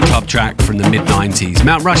UK club track from the mid-90s.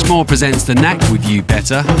 Mount Rushmore presents The Knack with You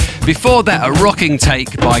Better. Before that, a rocking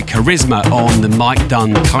take by Charisma on the Mike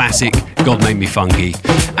Dunn classic God Made Me Funky.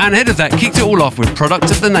 And ahead of that, kicked it all off with Product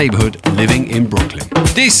of the Neighborhood, Living in Brooklyn.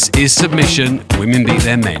 This is Submission, Women Beat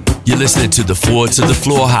Their Men. You're listening to the 4 to the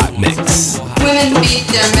Floor hot mix. Women beat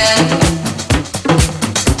their men.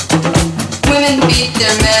 Women beat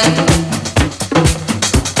their men.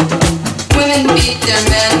 Women beat their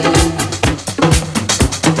men.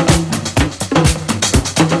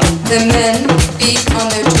 The men beat on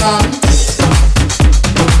their drums.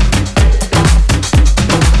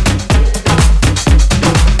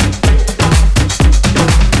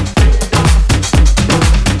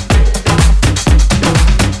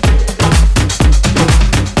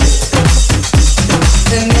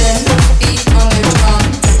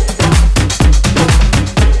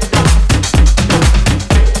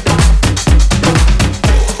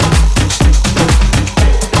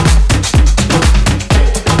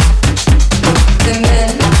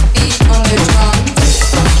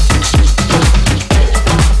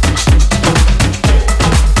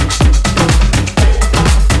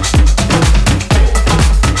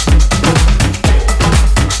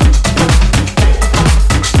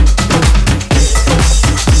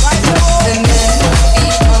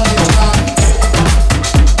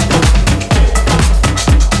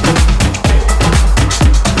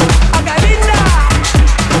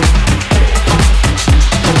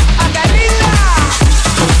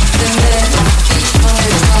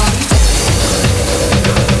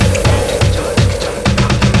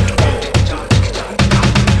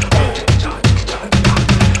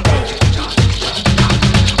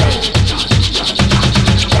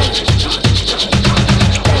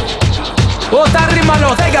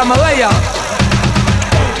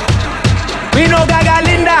 Vino Gaga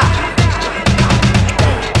linda,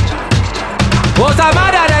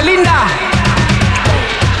 Osamara de linda.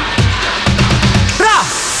 Bla,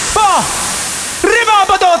 bo, riba,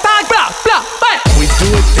 bodo, tag, bla, bla, bla. We do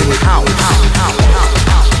it in house.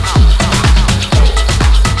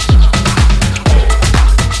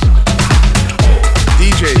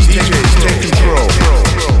 DJs, take control.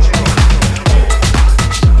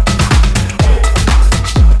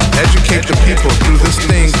 Educate the people through this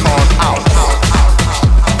thing called house.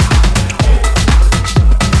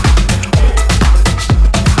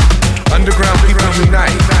 Underground people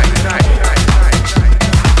unite.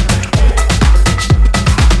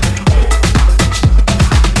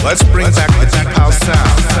 Let's bring back the deep house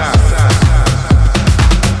sound.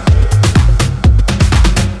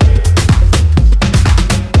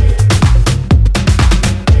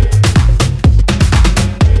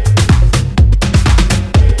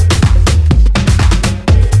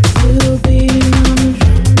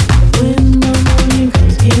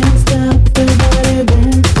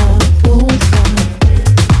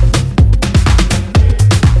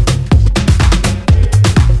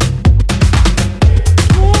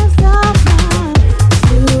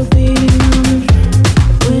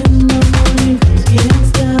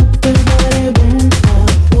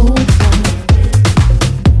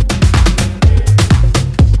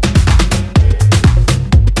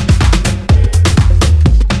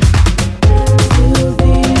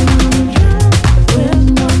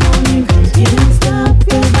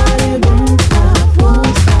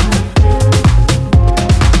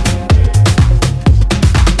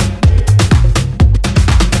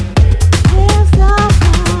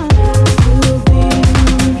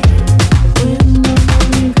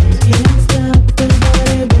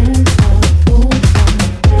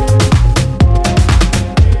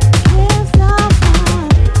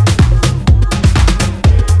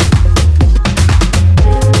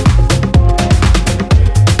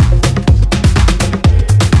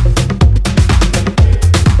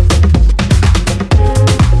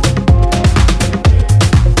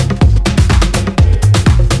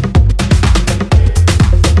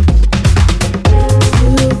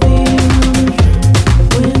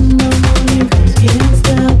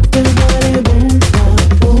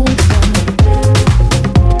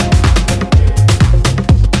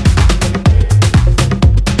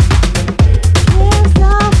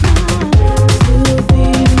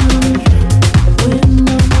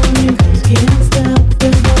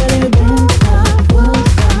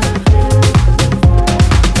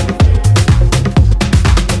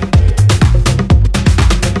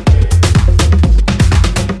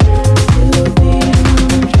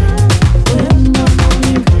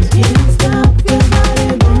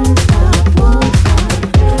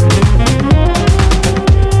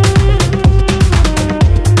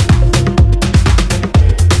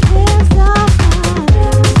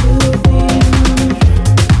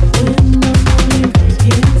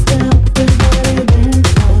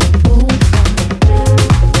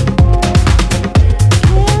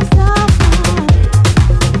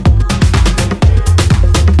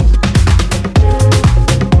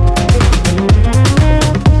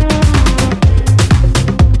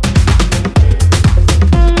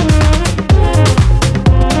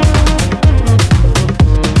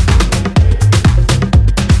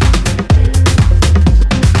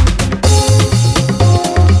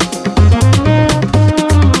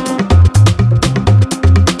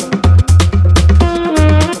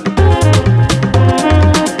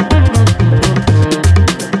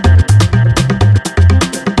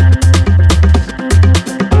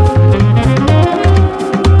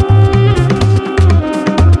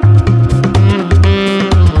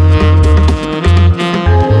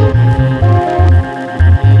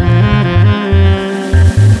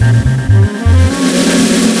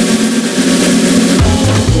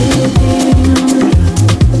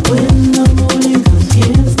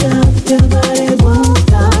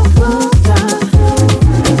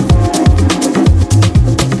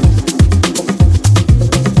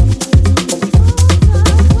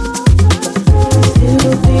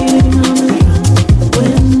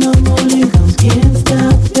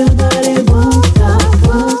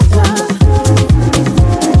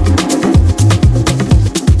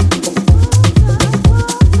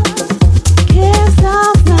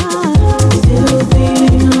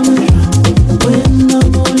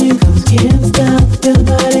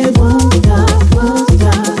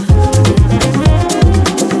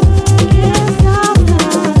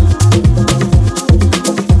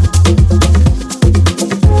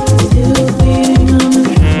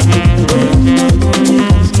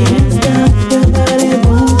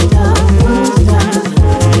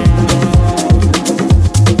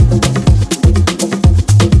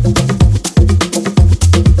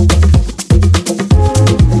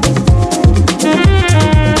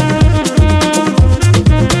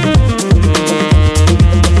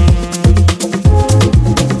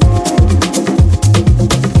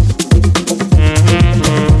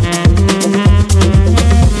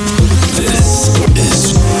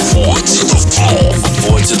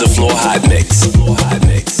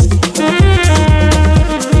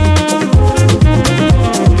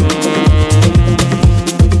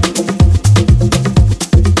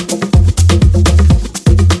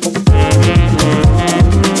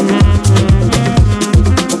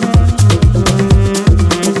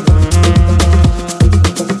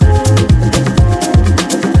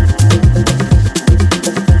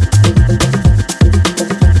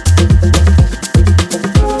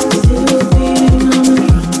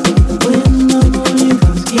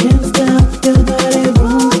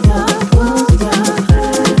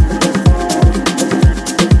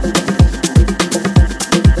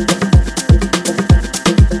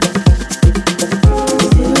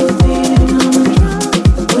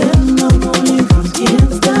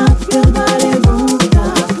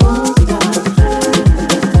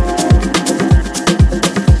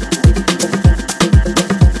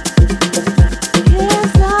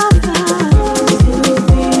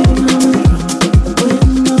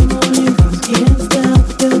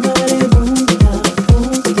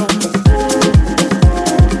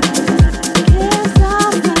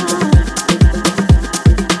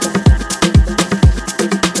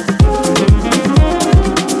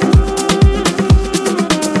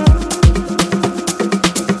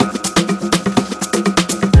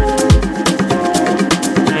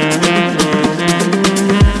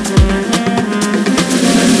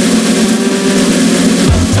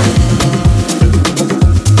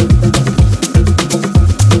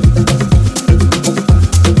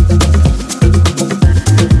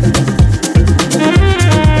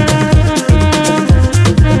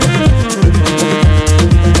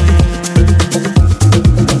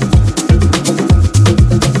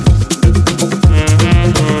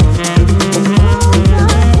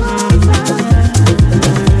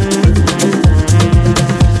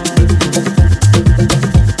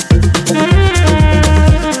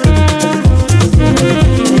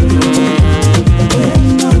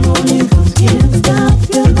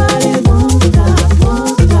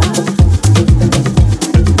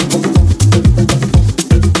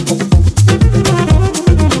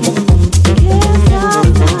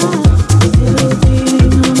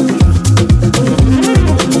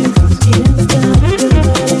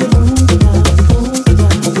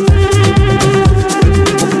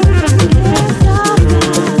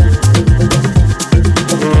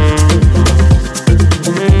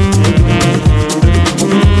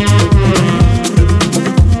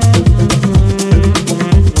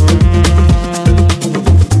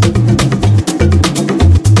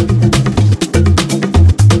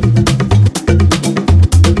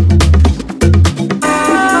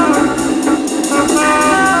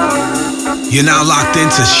 You're now locked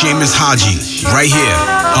into Seamus Haji, right here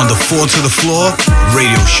on the 4 to the Floor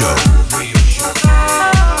radio show.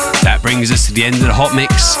 That brings us to the end of the Hot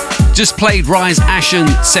Mix. Just played Rise Ashen,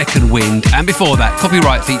 Second Wind, and before that,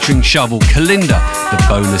 Copyright featuring Shovel, Kalinda, the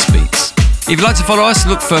bonus beats. If you'd like to follow us,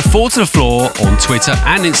 look for 4 to the Floor on Twitter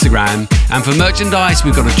and Instagram. And for merchandise,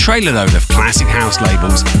 we've got a trailer load of classic house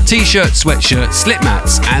labels, t-shirts, sweatshirts, slip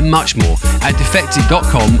mats, and much more at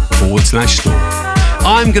defected.com/store.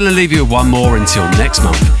 I'm going to leave you with one more until next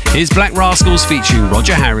month. Here's Black Rascals featuring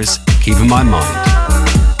Roger Harris, Keeping My Mind.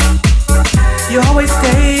 You always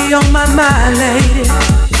stay on my mind, lady,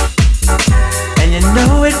 and you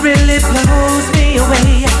know it really blows me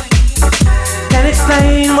away. Can't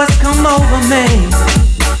explain what's come over me.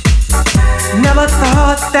 Never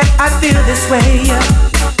thought that I'd feel this way.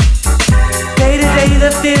 Day to day the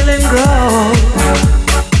feeling grows.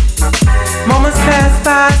 Moments pass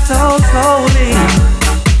by so slowly.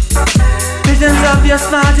 Visions of your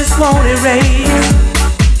smile just won't erase.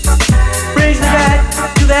 Brings me back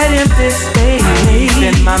to that empty space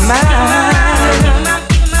in my mind.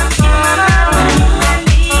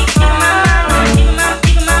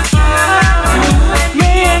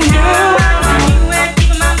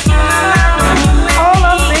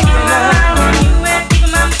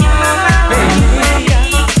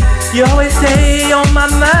 You always stay on my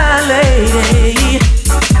mind, lady,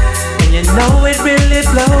 and you know it really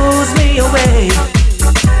blows me away.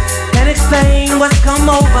 Can't explain what's come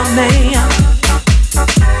over me.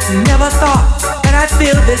 Never thought that I'd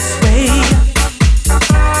feel this way.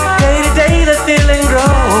 Day to day the feeling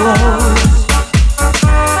grows.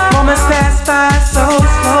 Moments pass by so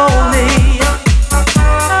slowly.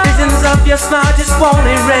 Visions of your smile just won't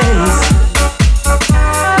erase.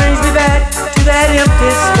 Brings me back to that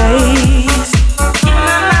empty space.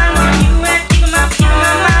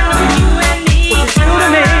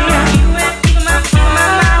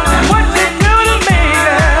 What you do to me,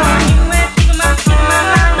 girl?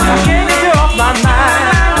 Can't get you off my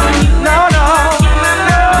mind. No.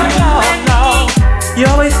 You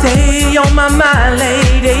always stay on my mind,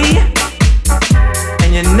 lady,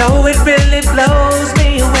 and you know it really blows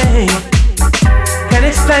me away. Can't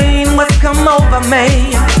explain what's come over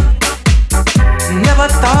me. Never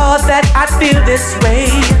thought that I'd feel this way.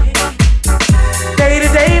 Day to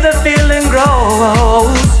day the feeling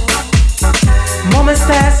grows. Moments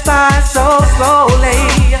pass by so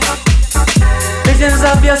slowly. Visions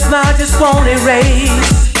of your smile just won't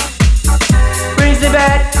erase. Brings me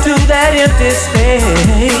back to that empty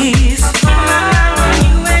space.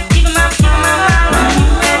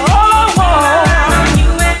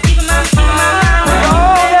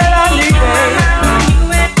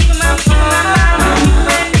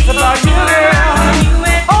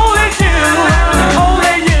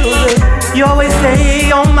 You always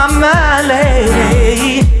stay on my mind,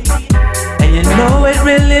 lady, and you know it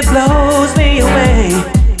really blows me away.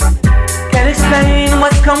 Can't explain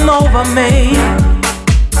what's come over me.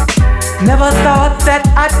 Never thought that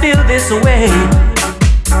I'd feel this way.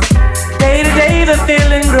 Day to day the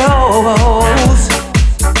feeling grows.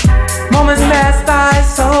 Moments pass by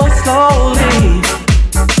so slowly.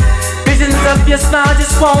 Visions of your smile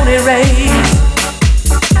just won't erase.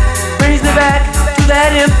 Brings me back to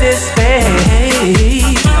that empty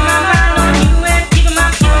space.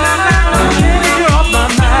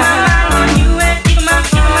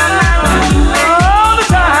 All the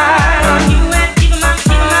time.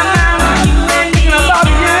 Thinking about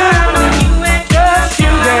you, just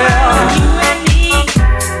you, girl.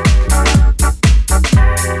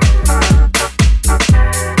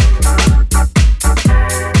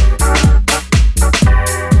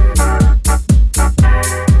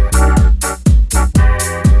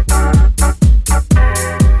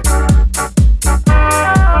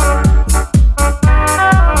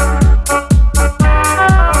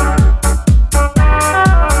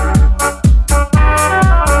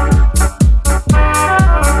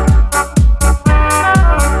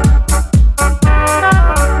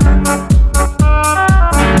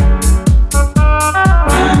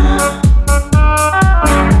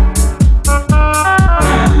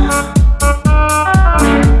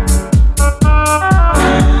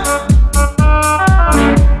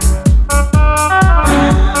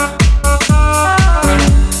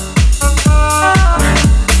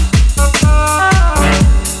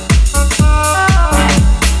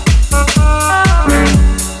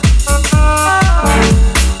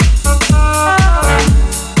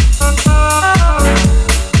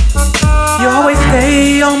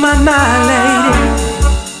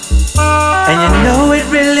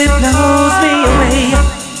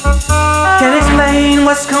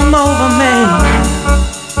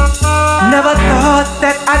 Never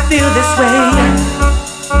feel this way.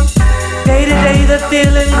 Day to day the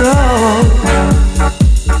feeling grows.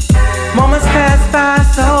 Moments pass by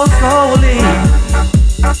so slowly.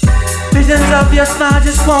 Visions of your smile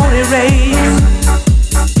just won't erase.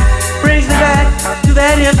 Brings me back to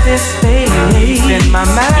that empty space in my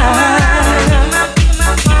mind.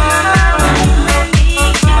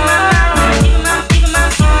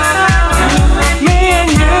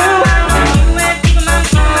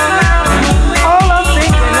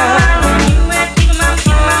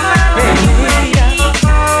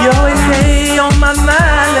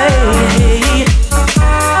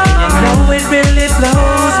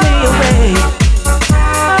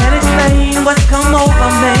 Come over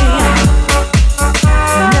me.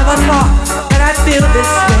 Never thought that I'd feel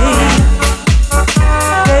this way.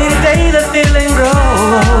 Day to day the feeling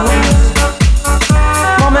grows.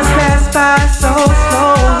 Moments pass by so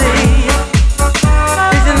slowly.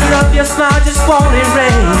 Visions of your smile just won't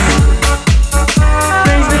erase.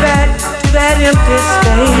 Brings me back to that empty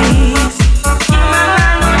space.